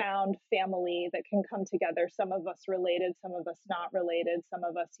or found family that can come together, some of us related, some of us not related, some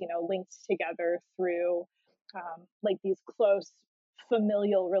of us linked together through like these close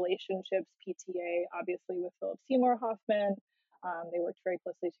familial relationships. PTA obviously with Philip Seymour Hoffman, they worked very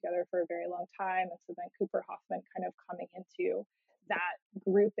closely together for a very long time, and so then Cooper Hoffman kind of coming into that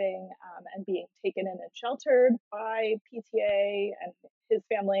grouping, and being taken in and sheltered by PTA and his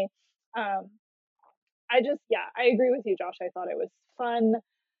family. um, yeah, I agree with you, Josh. I thought it was fun.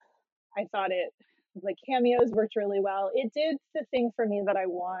 I thought the cameos worked really well. It did the thing for me that I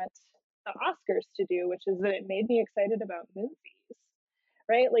want the Oscars to do, which is that it made me excited about movies,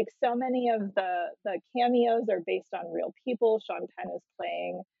 right? Like so many of the cameos are based on real people. Sean Penn is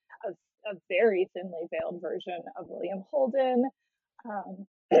playing a very thinly veiled version of William Holden. Um,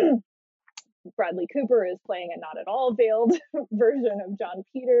 Bradley Cooper is playing a not at all veiled version of John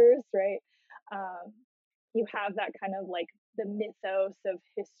Peters, right? Um, you have that kind of like the mythos of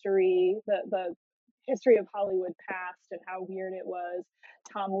history, the history of Hollywood past and how weird it was.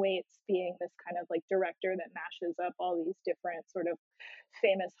 Tom Waits being this kind of like director that mashes up all these different sort of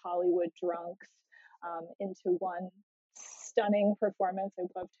famous Hollywood drunks into one stunning performance. I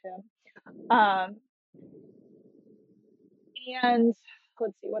loved him. And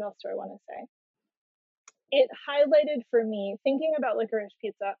let's see, what else do I want to say? It highlighted for me, thinking about Licorice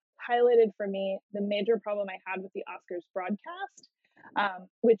Pizza, highlighted for me the major problem I had with the Oscars broadcast,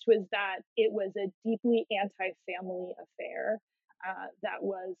 which was that it was a deeply anti family affair that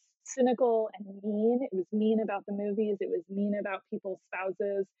was cynical and mean. It was mean about the movies, it was mean about people's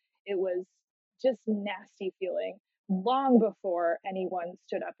spouses. It was just nasty feeling long before anyone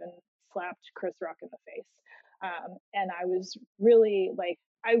stood up and slapped Chris Rock in the face. And I was really like,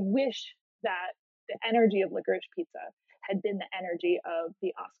 I wish that the energy of Licorice Pizza had been the energy of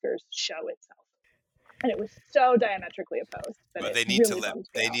the Oscars show itself. And it was so diametrically opposed that But it they need to really let bummed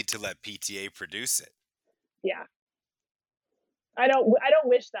me they out. need to let PTA produce it. Yeah. I don't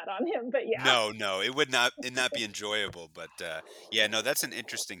wish that on him, but yeah. No, it would not be enjoyable. But yeah, no, that's an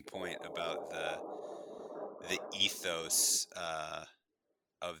interesting point about the ethos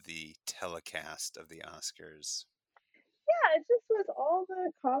of the telecast of the Oscars. Yeah, it just was all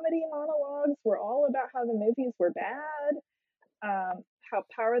the comedy monologues were all about how the movies were bad, how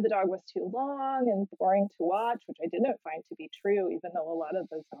Power of the Dog was too long and boring to watch, which I didn't find to be true, even though a lot of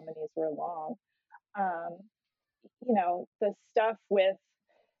those nominees were long. The stuff with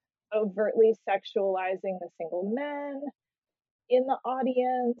overtly sexualizing the single men in the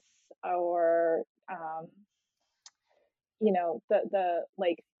audience, or the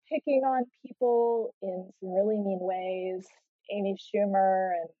like picking on people in some really mean ways. Amy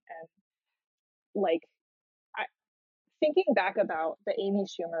Schumer and like thinking back about the Amy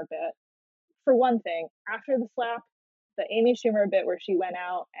Schumer bit, for one thing, after the slap, the Amy Schumer bit where she went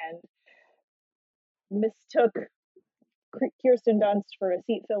out and mistook Kirsten Dunst for a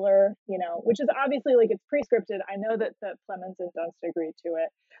seat filler, which is obviously like it's pre-scripted. I know that Plemons and Dunst agreed to it,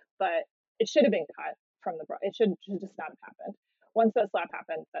 but it should have been cut from the. It should just not have happened. Once that slap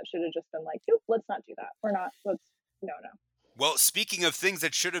happened, that should have just been like, let's not do that. No. Well, speaking of things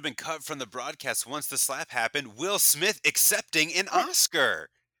that should have been cut from the broadcast, once the slap happened, Will Smith accepting an Oscar.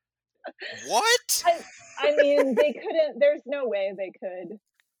 What? I mean, they couldn't. There's no way they could.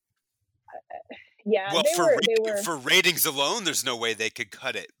 Yeah. Well, for ratings alone, there's no way they could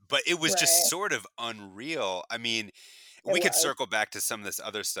cut it. But it was just sort of unreal. I mean, we could circle back to some of this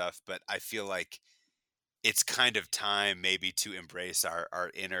other stuff, but I feel like it's kind of time maybe to embrace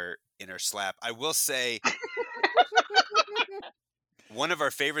our inner slap. I will say one of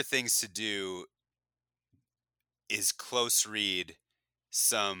our favorite things to do is close read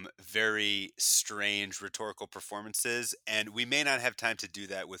some very strange rhetorical performances, and we may not have time to do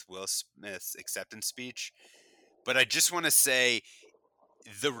that with Will Smith's acceptance speech, but I just want to say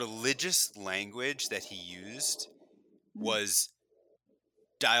the religious language that he used was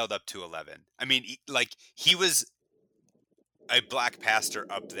dialed up to 11. I mean, he was a black pastor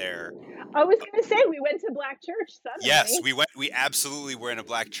up there. I was going to say, we went to black church suddenly. Yes, we absolutely were in a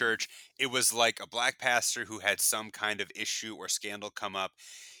black church. It was like a black pastor who had some kind of issue or scandal come up.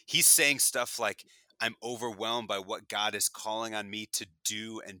 He's saying stuff like, I'm overwhelmed by what God is calling on me to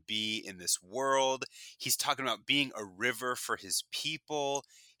do and be in this world. He's talking about being a river for his people.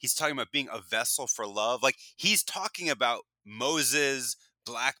 He's talking about being a vessel for love. Like, he's talking about Moses,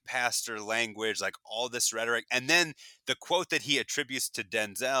 black pastor language, like all this rhetoric. And then the quote that he attributes to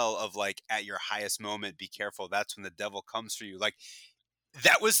Denzel of like, at your highest moment, be careful. That's when the devil comes for you. Like,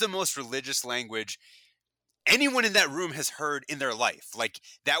 that was the most religious language anyone in that room has heard in their life. Like,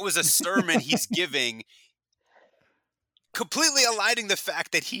 that was a sermon he's giving, completely eliding the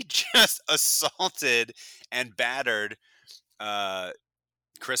fact that he just assaulted and battered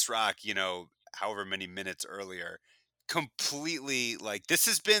Chris Rock, however many minutes earlier. Completely, like, this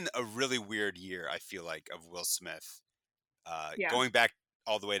has been a really weird year, I feel like, of Will Smith. Going back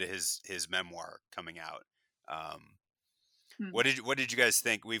all the way to his memoir coming out. What did you guys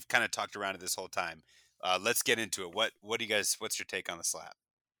think? We've kind of talked around it this whole time. Let's get into it. What do you guys? What's your take on the slap?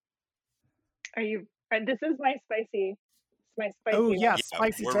 This is my spicy. Oh yeah,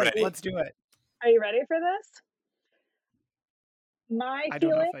 spicy take. Ready. Let's do it. Are you ready for this? I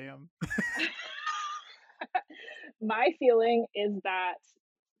don't know if I am. My feeling is that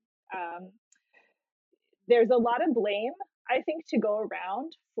there's a lot of blame, I think, to go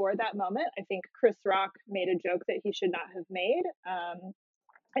around for that moment. I think Chris Rock made a joke that he should not have made.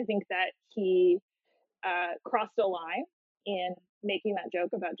 I think that he crossed a line in making that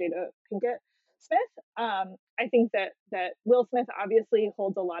joke about Jada Pinkett Smith. I think that Will Smith obviously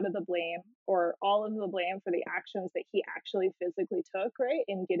holds a lot of the blame, or all of the blame, for the actions that he actually physically took, right,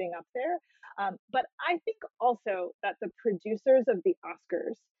 in getting up there. But I think also that the producers of the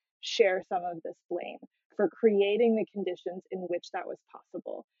Oscars share some of this blame for creating the conditions in which that was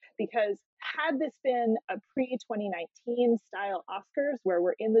possible. Because had this been a pre-2019 style Oscars, where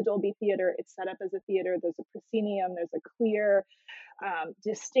we're in the Dolby Theater, it's set up as a theater, there's a proscenium, there's a clear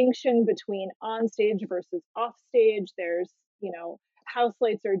distinction between on-stage versus off-stage, there's, house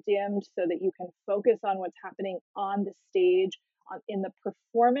lights are dimmed so that you can focus on what's happening on the stage, in the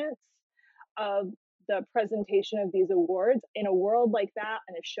performance of the presentation of these awards. In a world like that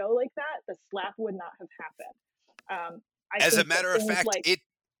and a show like that, the slap would not have happened. As a matter of fact,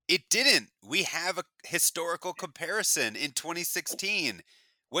 it didn't. We have a historical comparison in 2016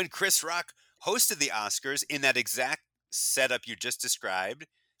 when Chris Rock hosted the Oscars in that exact setup you just described,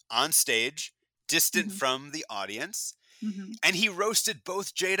 on stage, distant from the audience. And he roasted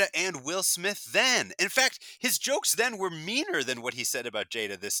both Jada and Will Smith then. In fact, his jokes then were meaner than what he said about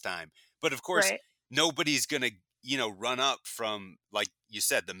Jada this time. But of course, nobody's going to, run up from, like you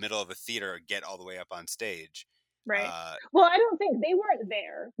said, the middle of a theater or get all the way up on stage. Right. Well, I don't think they weren't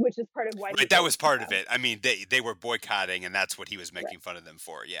there, which is part of why. Right, that was part of it. I mean, they were boycotting, and that's what he was making fun of them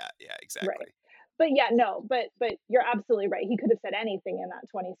for. Yeah, exactly. Right. but yeah, no, but you're absolutely right. He could have said anything in that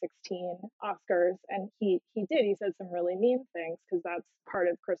 2016 Oscars, and he did. He said some really mean things because that's part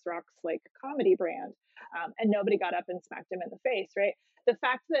of Chris Rock's like comedy brand, and nobody got up and smacked him in the face, right? The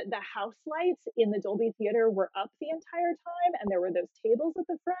fact that the house lights in the Dolby Theater were up the entire time, and there were those tables at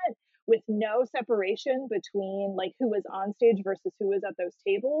the front with no separation between like who was on stage versus who was at those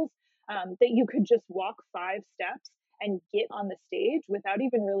tables, that you could just walk 5 steps and get on the stage without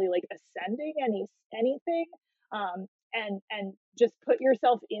even really like ascending anything, and just put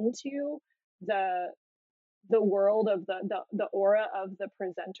yourself into the world of the aura of the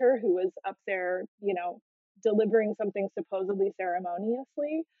presenter who was up there, delivering something supposedly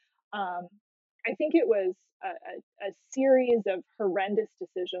ceremoniously. um, I think it was a series of horrendous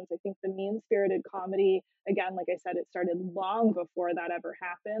decisions. I think the mean spirited comedy, again, like I said, it started long before that ever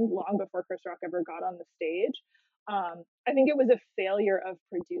happened, long before Chris Rock ever got on the stage. I think it was a failure of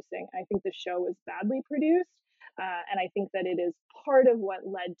producing. I think the show was badly produced. And I think that it is part of what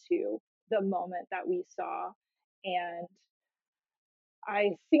led to the moment that we saw. And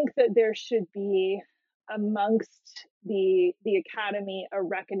I think that there should be amongst the academy a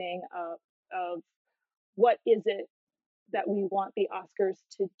reckoning of what is it that we want the Oscars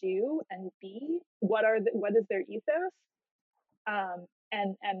to do and be? What is their ethos?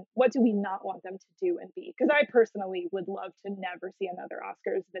 And what do we not want them to do and be? Because I personally would love to never see another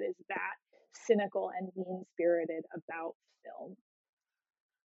Oscars that is that cynical and mean spirited about film.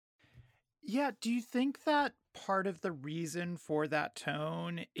 Yeah, do you think that part of the reason for that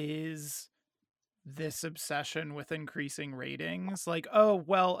tone is this obsession with increasing ratings? Like, oh,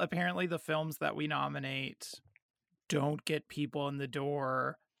 well, apparently the films that we nominate don't get people in the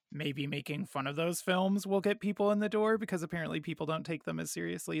door. Maybe making fun of those films will get people in the door because apparently people don't take them as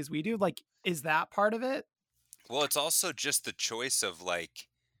seriously as we do. Like, is that part of it? Well, it's also just the choice of like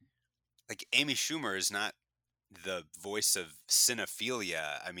Amy Schumer is not the voice of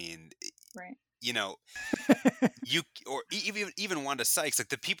cinephilia. I mean, Right. you know, you or even Wanda Sykes, like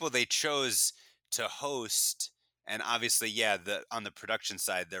the people they chose to host, and obviously, yeah, on the production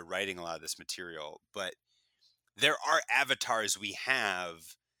side, they're writing a lot of this material, but there are avatars we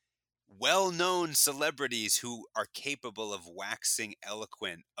have, well-known celebrities who are capable of waxing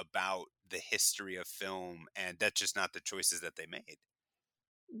eloquent about the history of film, and that's just not the choices that they made.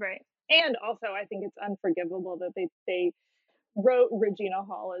 Right. And also, I think it's unforgivable that they wrote Regina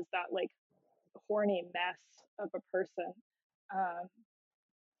Hall as that like horny mess of a person. Um,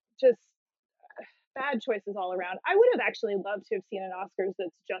 just bad choices all around. I would have actually loved to have seen an Oscars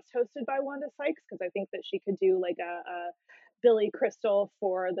that's just hosted by Wanda Sykes because I think that she could do like a Billy Crystal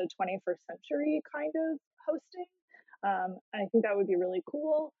for the 21st century kind of hosting. I think that would be really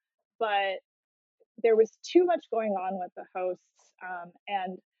cool. But there was too much going on with the hosts,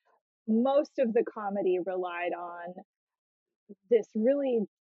 and most of the comedy relied on this really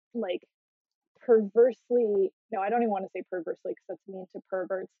like perversely, no, I don't even want to say perversely because that's mean to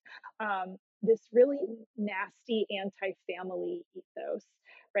perverts, this really nasty anti-family ethos,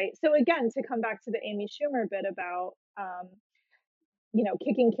 right? So again, to come back to the Amy Schumer bit about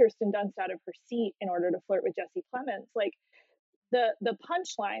kicking Kirsten Dunst out of her seat in order to flirt with Jesse Plemons, like the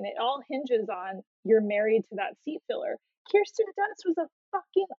punchline, it all hinges on you're married to that seat filler. Kirsten Dunst was a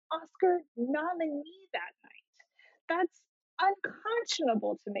fucking Oscar nominee that night. That's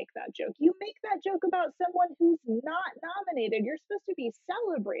unconscionable to make that joke. You make that joke about someone who's not nominated. You're supposed to be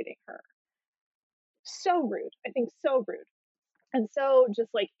celebrating her. So rude. I think so rude. And so just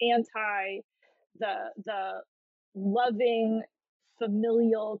like anti the loving,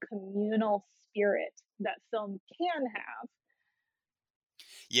 familial, communal spirit that film can have.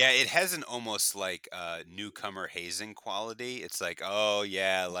 Yeah, it has an almost like newcomer hazing quality. It's like, oh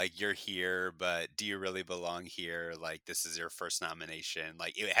yeah, like you're here, but do you really belong here? Like this is your first nomination.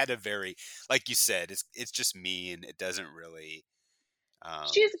 Like it had a very, like you said, it's just mean. It doesn't really.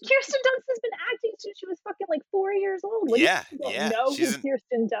 Kirsten Dunst has been acting since she was fucking like 4 years old. What do Yeah, you don't yeah, know who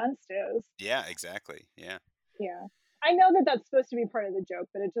Kirsten Dunst is? Yeah, exactly. Yeah. Yeah. I know that that's supposed to be part of the joke,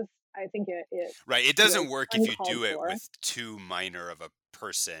 but I think it right. It doesn't work if you uncalled do it for. with too minor of a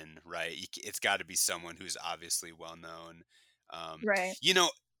person, right? It's got to be someone who's obviously well known. Right. You know,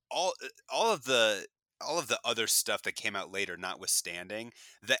 all of the other stuff that came out later notwithstanding,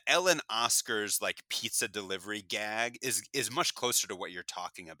 the Ellen Oscars like pizza delivery gag is much closer to what you're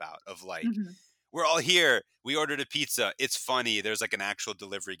talking about, of like, we're all here, we ordered a pizza, it's funny, there's like an actual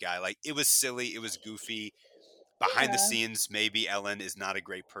delivery guy. Like it was silly, it was goofy. Behind the scenes, maybe Ellen is not a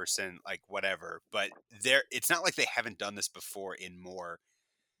great person, like whatever, but it's not like they haven't done this before in more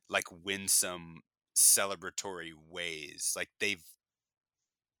like winsome celebratory ways. Like they've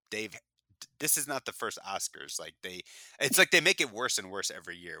this is not the first Oscars. Like it's like they make it worse and worse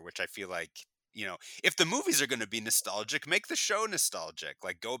every year, which I feel like, if the movies are going to be nostalgic, make the show nostalgic.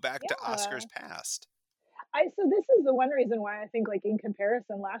 Like go back to Yeah. Oscars past. So this is the one reason why I think, like, in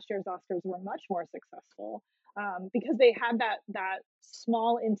comparison, last year's Oscars were much more successful, because they had that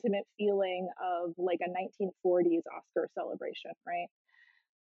small intimate feeling of like a 1940s Oscar celebration, right?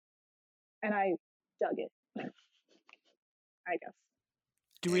 And I dug it, I guess.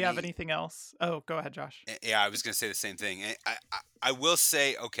 Do we have Any anything else? Oh, go ahead, Josh. Yeah, I was going to say the same thing. I will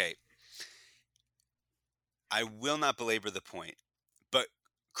say, okay, I will not belabor the point, but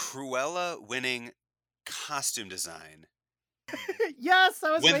Cruella winning costume design Yes,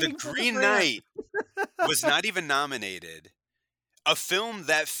 I was when The waiting for the Green rant. Knight was not even nominated, a film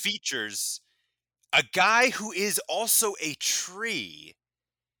that features a guy who is also a tree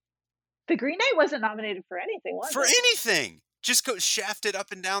The Green Knight wasn't nominated for anything, was for it? anything, just goes shafted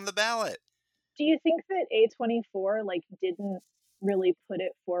up and down the ballot. Do you think that A24 like didn't really put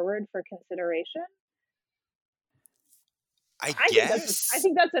it forward for consideration? I I guess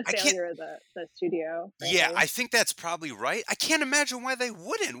think that's a I can't. failure of the studio, Yeah, frankly. I think that's probably right. I can't imagine why they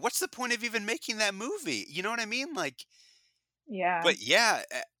wouldn't. What's the point of even making that movie? You know what I mean? Like, Yeah. but yeah,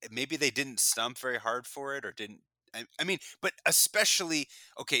 maybe they didn't stump very hard for it or didn't. I mean, but especially,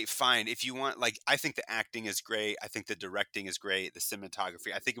 okay, fine. If you want, like, I think the acting is great. I think the directing is great. The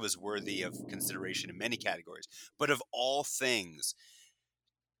cinematography, I think it was worthy of consideration in many categories. But of all things,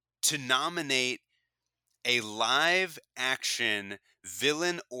 to nominate a live action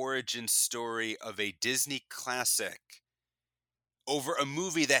villain origin story of a Disney classic over a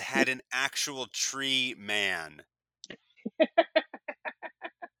movie that had an actual tree man.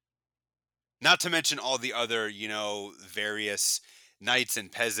 Not to mention all the other, various knights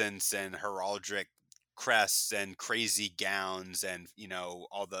and peasants and heraldic crests and crazy gowns and,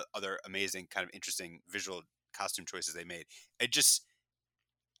 all the other amazing kind of interesting visual costume choices they made.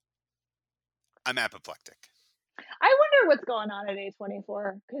 I'm apoplectic. I wonder what's going on at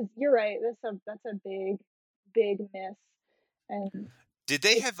A24 because you're right. That's a big miss, and Did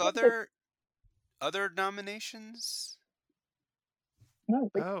they it's have good that other nominations? no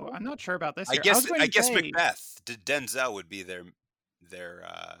big Oh, miss. I'm not sure about this I year. I guess was going I to guess say, Macbeth. Denzel would be their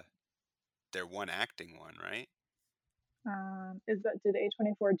their one acting one, right? Is that did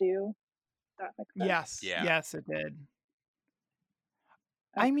A24 do that Macbeth? yes, Yeah. yes, it did.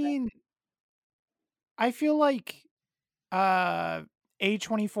 I Okay. mean, I feel like uh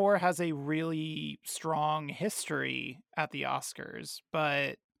A24 has a really strong history at the Oscars,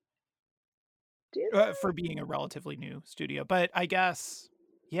 but Do for being a relatively new studio. But I guess,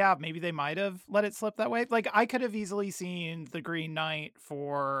 yeah, maybe they might have let it slip that way. Like I could have easily seen The Green Knight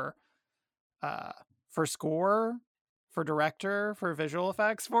uh for score, for director, for visual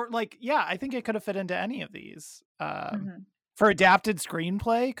effects, for like, yeah, I think it could have fit into any of these. Mhm. For adapted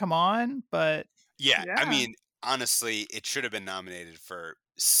screenplay, come on, but Yeah, I Yeah. mean, honestly, it should have been nominated for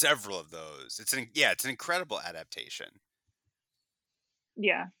several of those. It's an incredible adaptation.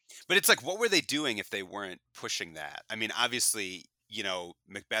 Yeah. But it's like, what were they doing if they weren't pushing that? I mean, obviously,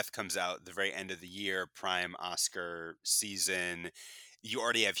 Macbeth comes out the very end of the year, prime Oscar season. You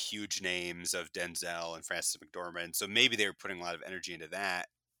already have huge names of Denzel and Frances McDormand, so maybe they were putting a lot of energy into that.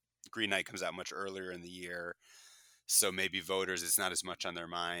 Green Knight comes out much earlier in the year, so maybe voters, it's not as much on their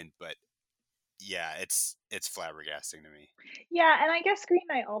mind. But yeah, it's flabbergasting to me. Yeah, and I guess Green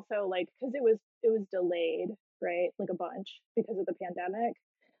Knight also like because it was delayed, right? Like a bunch because of the pandemic.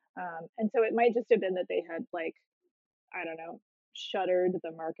 And so it might just have been that they had like, I don't know, shuttered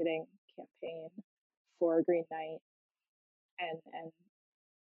the marketing campaign for Green Knight and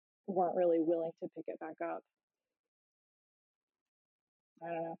weren't really willing to pick it back up. I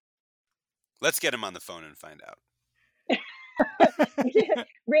don't know. Let's get him on the phone and find out.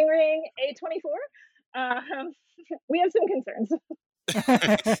 Ring ring A24. Um, we have some concerns.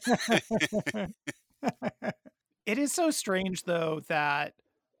 it is so strange though that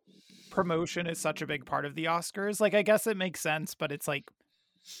promotion is such a big part of the Oscars. Like I guess it makes sense, but it's like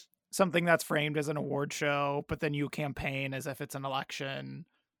something that's framed as an award show, but then you campaign as if it's an election.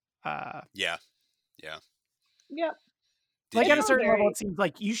 Yeah, yeah. Yep. Like It's at a all certain level, very it seems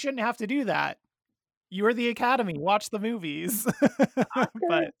like you shouldn't have to do that. You are the Academy. Watch the movies. Oscars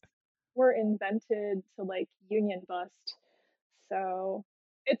But were invented to like union bust. So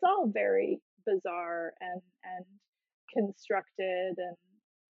it's all very bizarre and constructed and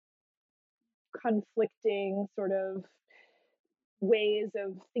conflicting sort of ways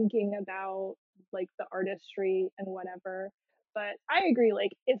of thinking about like the artistry and whatever. But I agree,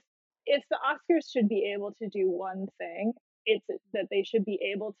 like if the Oscars should be able to do one thing, it's that they should be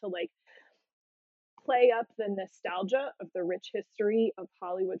able to like play up the nostalgia of the rich history of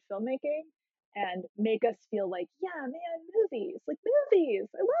Hollywood filmmaking and make us feel like, yeah, man, movies,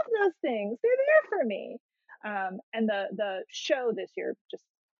 I love those things. They're there for me. And the show this year just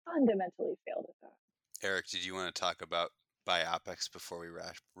fundamentally failed at that. Eric, did you want to talk about biopics before we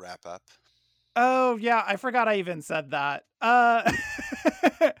wrap up? Oh yeah, I forgot I even said that.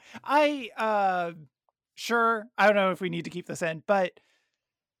 Sure, I don't know if we need to keep this in, but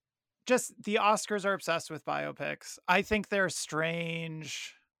just the Oscars are obsessed with biopics. I think they're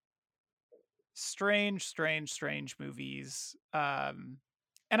strange movies.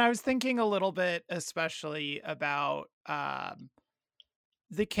 And I was thinking a little bit especially about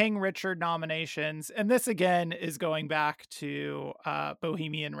the King Richard nominations, and this again is going back to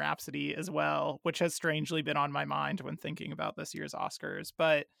Bohemian Rhapsody as well, which has strangely been on my mind when thinking about this year's Oscars.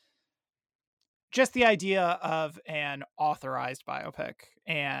 But just the idea of an authorized biopic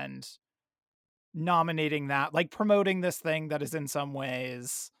and nominating that, like promoting this thing that is in some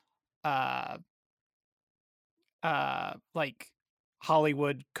ways like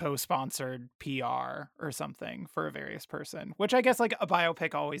Hollywood co-sponsored PR or something for a various person, which I guess like a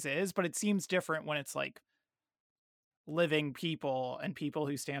biopic always is, but it seems different when it's like living people and people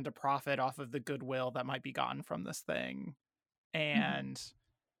who stand to profit off of the goodwill that might be gotten from this thing. And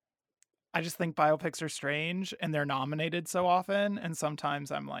I just think biopics are strange and they're nominated so often, and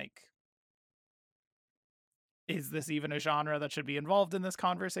sometimes I'm like, is this even a genre that should be involved in this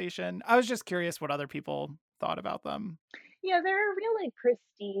conversation? I was just curious what other people thought about them. Yeah, they're a really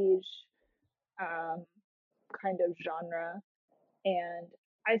prestige kind of genre, and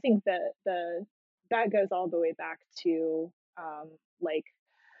I think that that goes all the way back to like,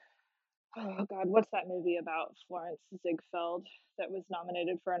 oh god, what's that movie about Florence Ziegfeld that was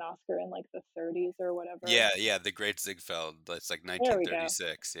nominated for an Oscar in like the 30s or whatever? Yeah, The Great Ziegfeld. That's like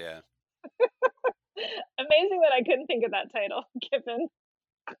 1936. Yeah. Amazing that I couldn't think of that title, given.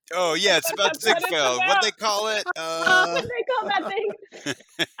 Oh yeah, it's about Ziegfeld. What they call it? What they call that thing?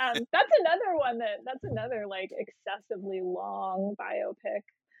 That's another like excessively long biopic,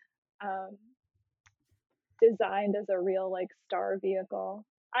 designed as a real like star vehicle.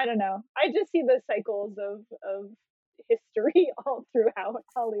 I don't know. I just see the cycles of history all throughout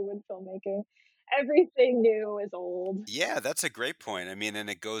Hollywood filmmaking. Everything new is old. Yeah, that's a great point. I mean, and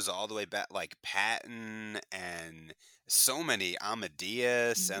it goes all the way back, like Patton and so many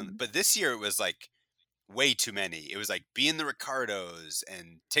Amadeus, and but this year it was like way too many. It was like Being the Ricardos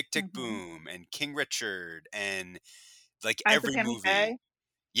and Tick Tick Boom and King Richard and like Eyes of every Tammy movie. Faye.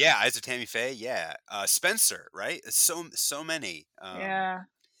 Yeah, Eyes of Tammy Faye. Yeah, Spencer. Right. So many. Yeah.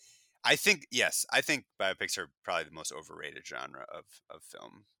 I think biopics are probably the most overrated genre of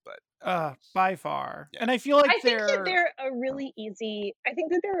film, but by far. yeah. And I feel like I think that they're a really easy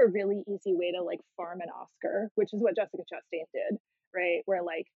way to like farm an Oscar, which is what Jessica Chastain did, right? Where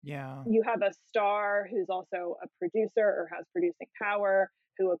like you have a star who's also a producer or has producing power,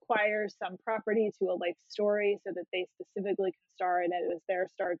 who acquires some property to a life story so that they specifically can star in it as their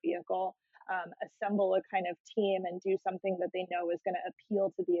starred vehicle. Assemble a kind of team and do something that they know is going to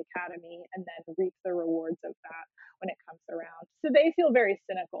appeal to the Academy, and then reap the rewards of that when it comes around. So they feel very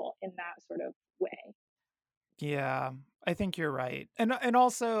cynical in that sort of way. Yeah, I think you're right. And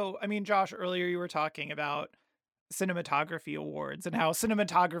also, I mean, Josh, earlier you were talking about cinematography awards and how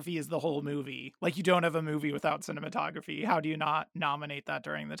cinematography is the whole movie. Like, you don't have a movie without cinematography. How do you not nominate that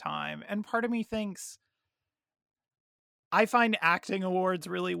during the time? And part of me thinks, I find acting awards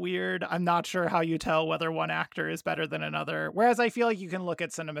really weird. I'm not sure how you tell whether one actor is better than another. Whereas I feel like you can look at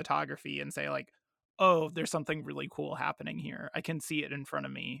cinematography and say like, oh, there's something really cool happening here. I can see it in front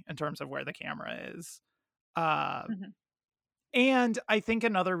of me in terms of where the camera is. And I think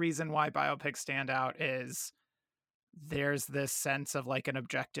another reason why biopics stand out is there's this sense of like an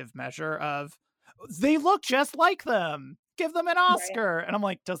objective measure of they look just like them. Give them an Oscar. Right. And I'm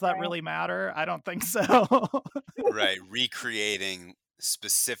like, does that really matter? I don't think so. Right. Recreating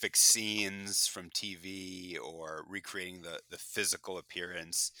specific scenes from TV or recreating the physical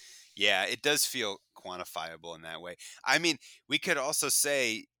appearance. Yeah, it does feel quantifiable in that way. I mean, we could also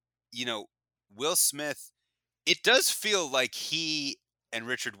say, Will Smith, it does feel like he and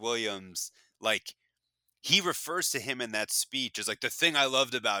Richard Williams, like, he refers to him in that speech as like, the thing I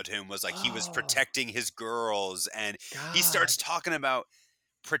loved about him was like he was protecting his girls, and he starts talking about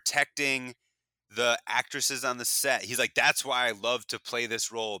protecting the actresses on the set. He's like, that's why I love to play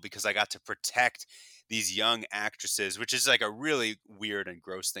this role, because I got to protect these young actresses, which is like a really weird and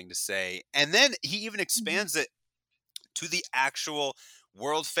gross thing to say. And then he even expands it to the actual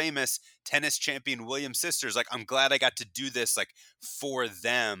world famous tennis champion Williams sisters. Like, I'm glad I got to do this, like, for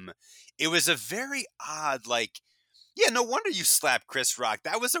them. It was a very odd, like, yeah, no wonder you slapped Chris Rock.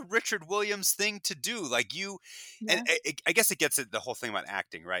 That was a Richard Williams thing to do. Like, and Yeah. I guess it gets at the whole thing about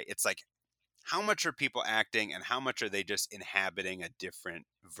acting, right? It's like, how much are people acting and how much are they just inhabiting a different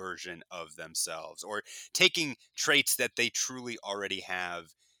version of themselves, or taking traits that they truly already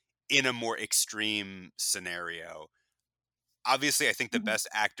have in a more extreme scenario? Obviously, I think the Mhm. best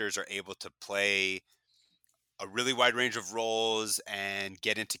actors are able to play a really wide range of roles and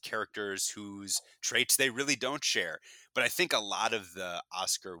get into characters whose traits they really don't share. But I think a lot of the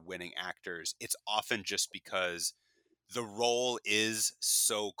Oscar winning actors, it's often just because the role is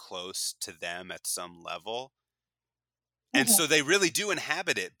so close to them at some level. And Mhm. so they really do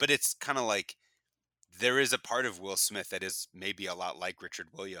inhabit it. But it's kind of like there is a part of Will Smith that is maybe a lot like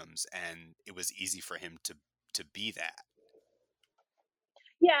Richard Williams, and it was easy for him to be that.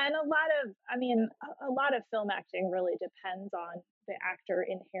 Yeah, and a lot of film acting really depends on the actor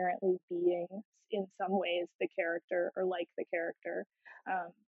inherently being, in some ways, the character or like the character,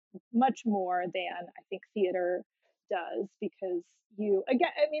 um, much more than I think theater does. Because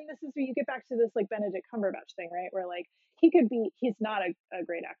this is where you get back to this like Benedict Cumberbatch thing, right? Where like he's not a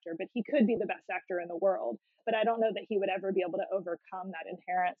great actor, but he could be the best actor in the world. But I don't know that he would ever be able to overcome that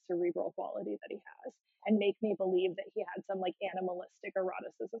inherent cerebral quality that he has and make me believe that he had some like animalistic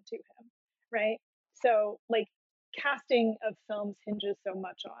eroticism to him, right? So like casting of films hinges so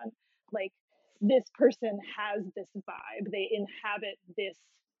much on like this person has this vibe, they inhabit this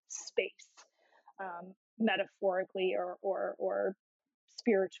space, metaphorically or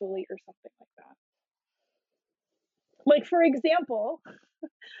spiritually or something like that. Like for example,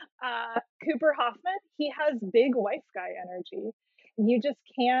 Cooper Hoffman, he has big wife guy energy. You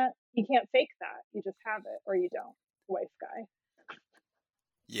can't fake that. You just have it or you don't. Wife guy.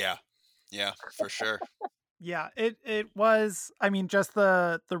 Yeah, for sure. Yeah, it was, I mean, just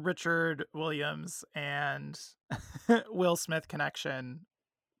the Richard Williams and Will Smith connection.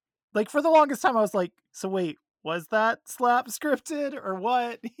 Like for the longest time I was like, so wait, was that slap scripted or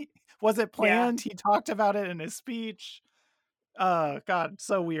what? Was it Yeah. planned? He talked about it in his speech. Oh god,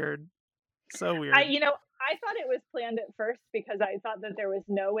 so weird. So weird. I thought it was planned at first because I thought that there was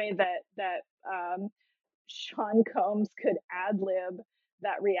no way that Sean Combs could ad lib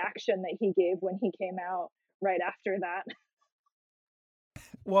that reaction that he gave when he came out right after that.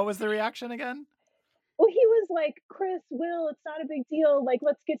 What was the reaction again? Well, he was like, Chris, Will, it's not a big deal. Like,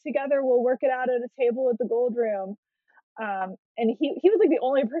 let's get together. We'll work it out at a table at the Gold Room. And he was like the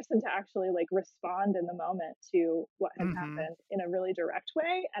only person to actually like respond in the moment to what had happened in a really direct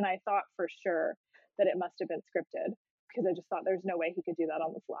way. And I thought for sure that it must have been scripted because I just thought there's no way he could do that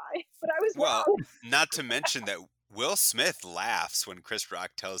on the fly. But I was wrong. Not to mention that Will Smith laughs when Chris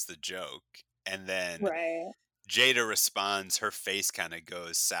Rock tells the joke, and then Right. Jada responds, her face kind of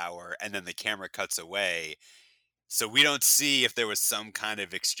goes sour, and then the camera cuts away. So we don't see if there was some kind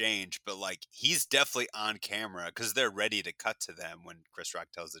of exchange, but like he's definitely on camera because they're ready to cut to them when Chris Rock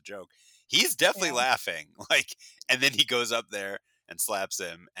tells the joke. He's definitely laughing, like, and then he goes up there and slaps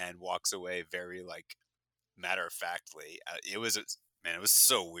him and walks away very like matter of factly. It was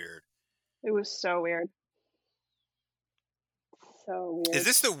so weird. It was so weird. So weird. Is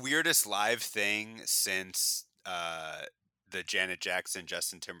this the weirdest live thing since the Janet Jackson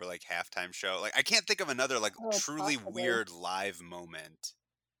Justin Timberlake halftime show? Like, I can't think of another like truly possibly. weird live moment.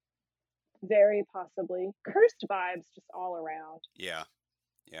 Very possibly. Cursed vibes just all around. Yeah.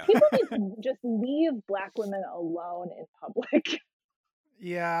 People need to just leave Black women alone in public.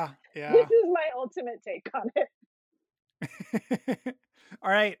 Yeah. This is my ultimate take on it.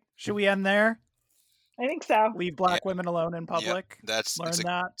 All right. Should we end there? I think so. Leave Black women alone in public. Yep. It's a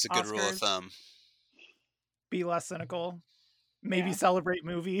good rule of thumb. Be less cynical. Maybe celebrate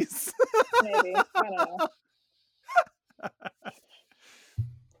movies. Maybe. I don't know.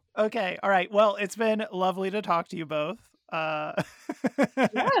 Okay. All right. Well, it's been lovely to talk to you both.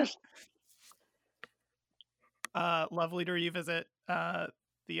 Yes. Lovely to revisit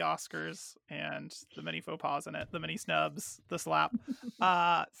the Oscars and the many faux pas in it, the many snubs, the slap.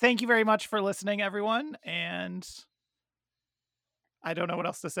 Thank you very much for listening, everyone. And I don't know what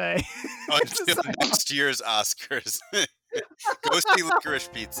else to say. Until next year's Oscars. Go see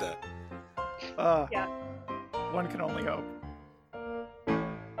Licorice Pizza. Yeah. One can only hope.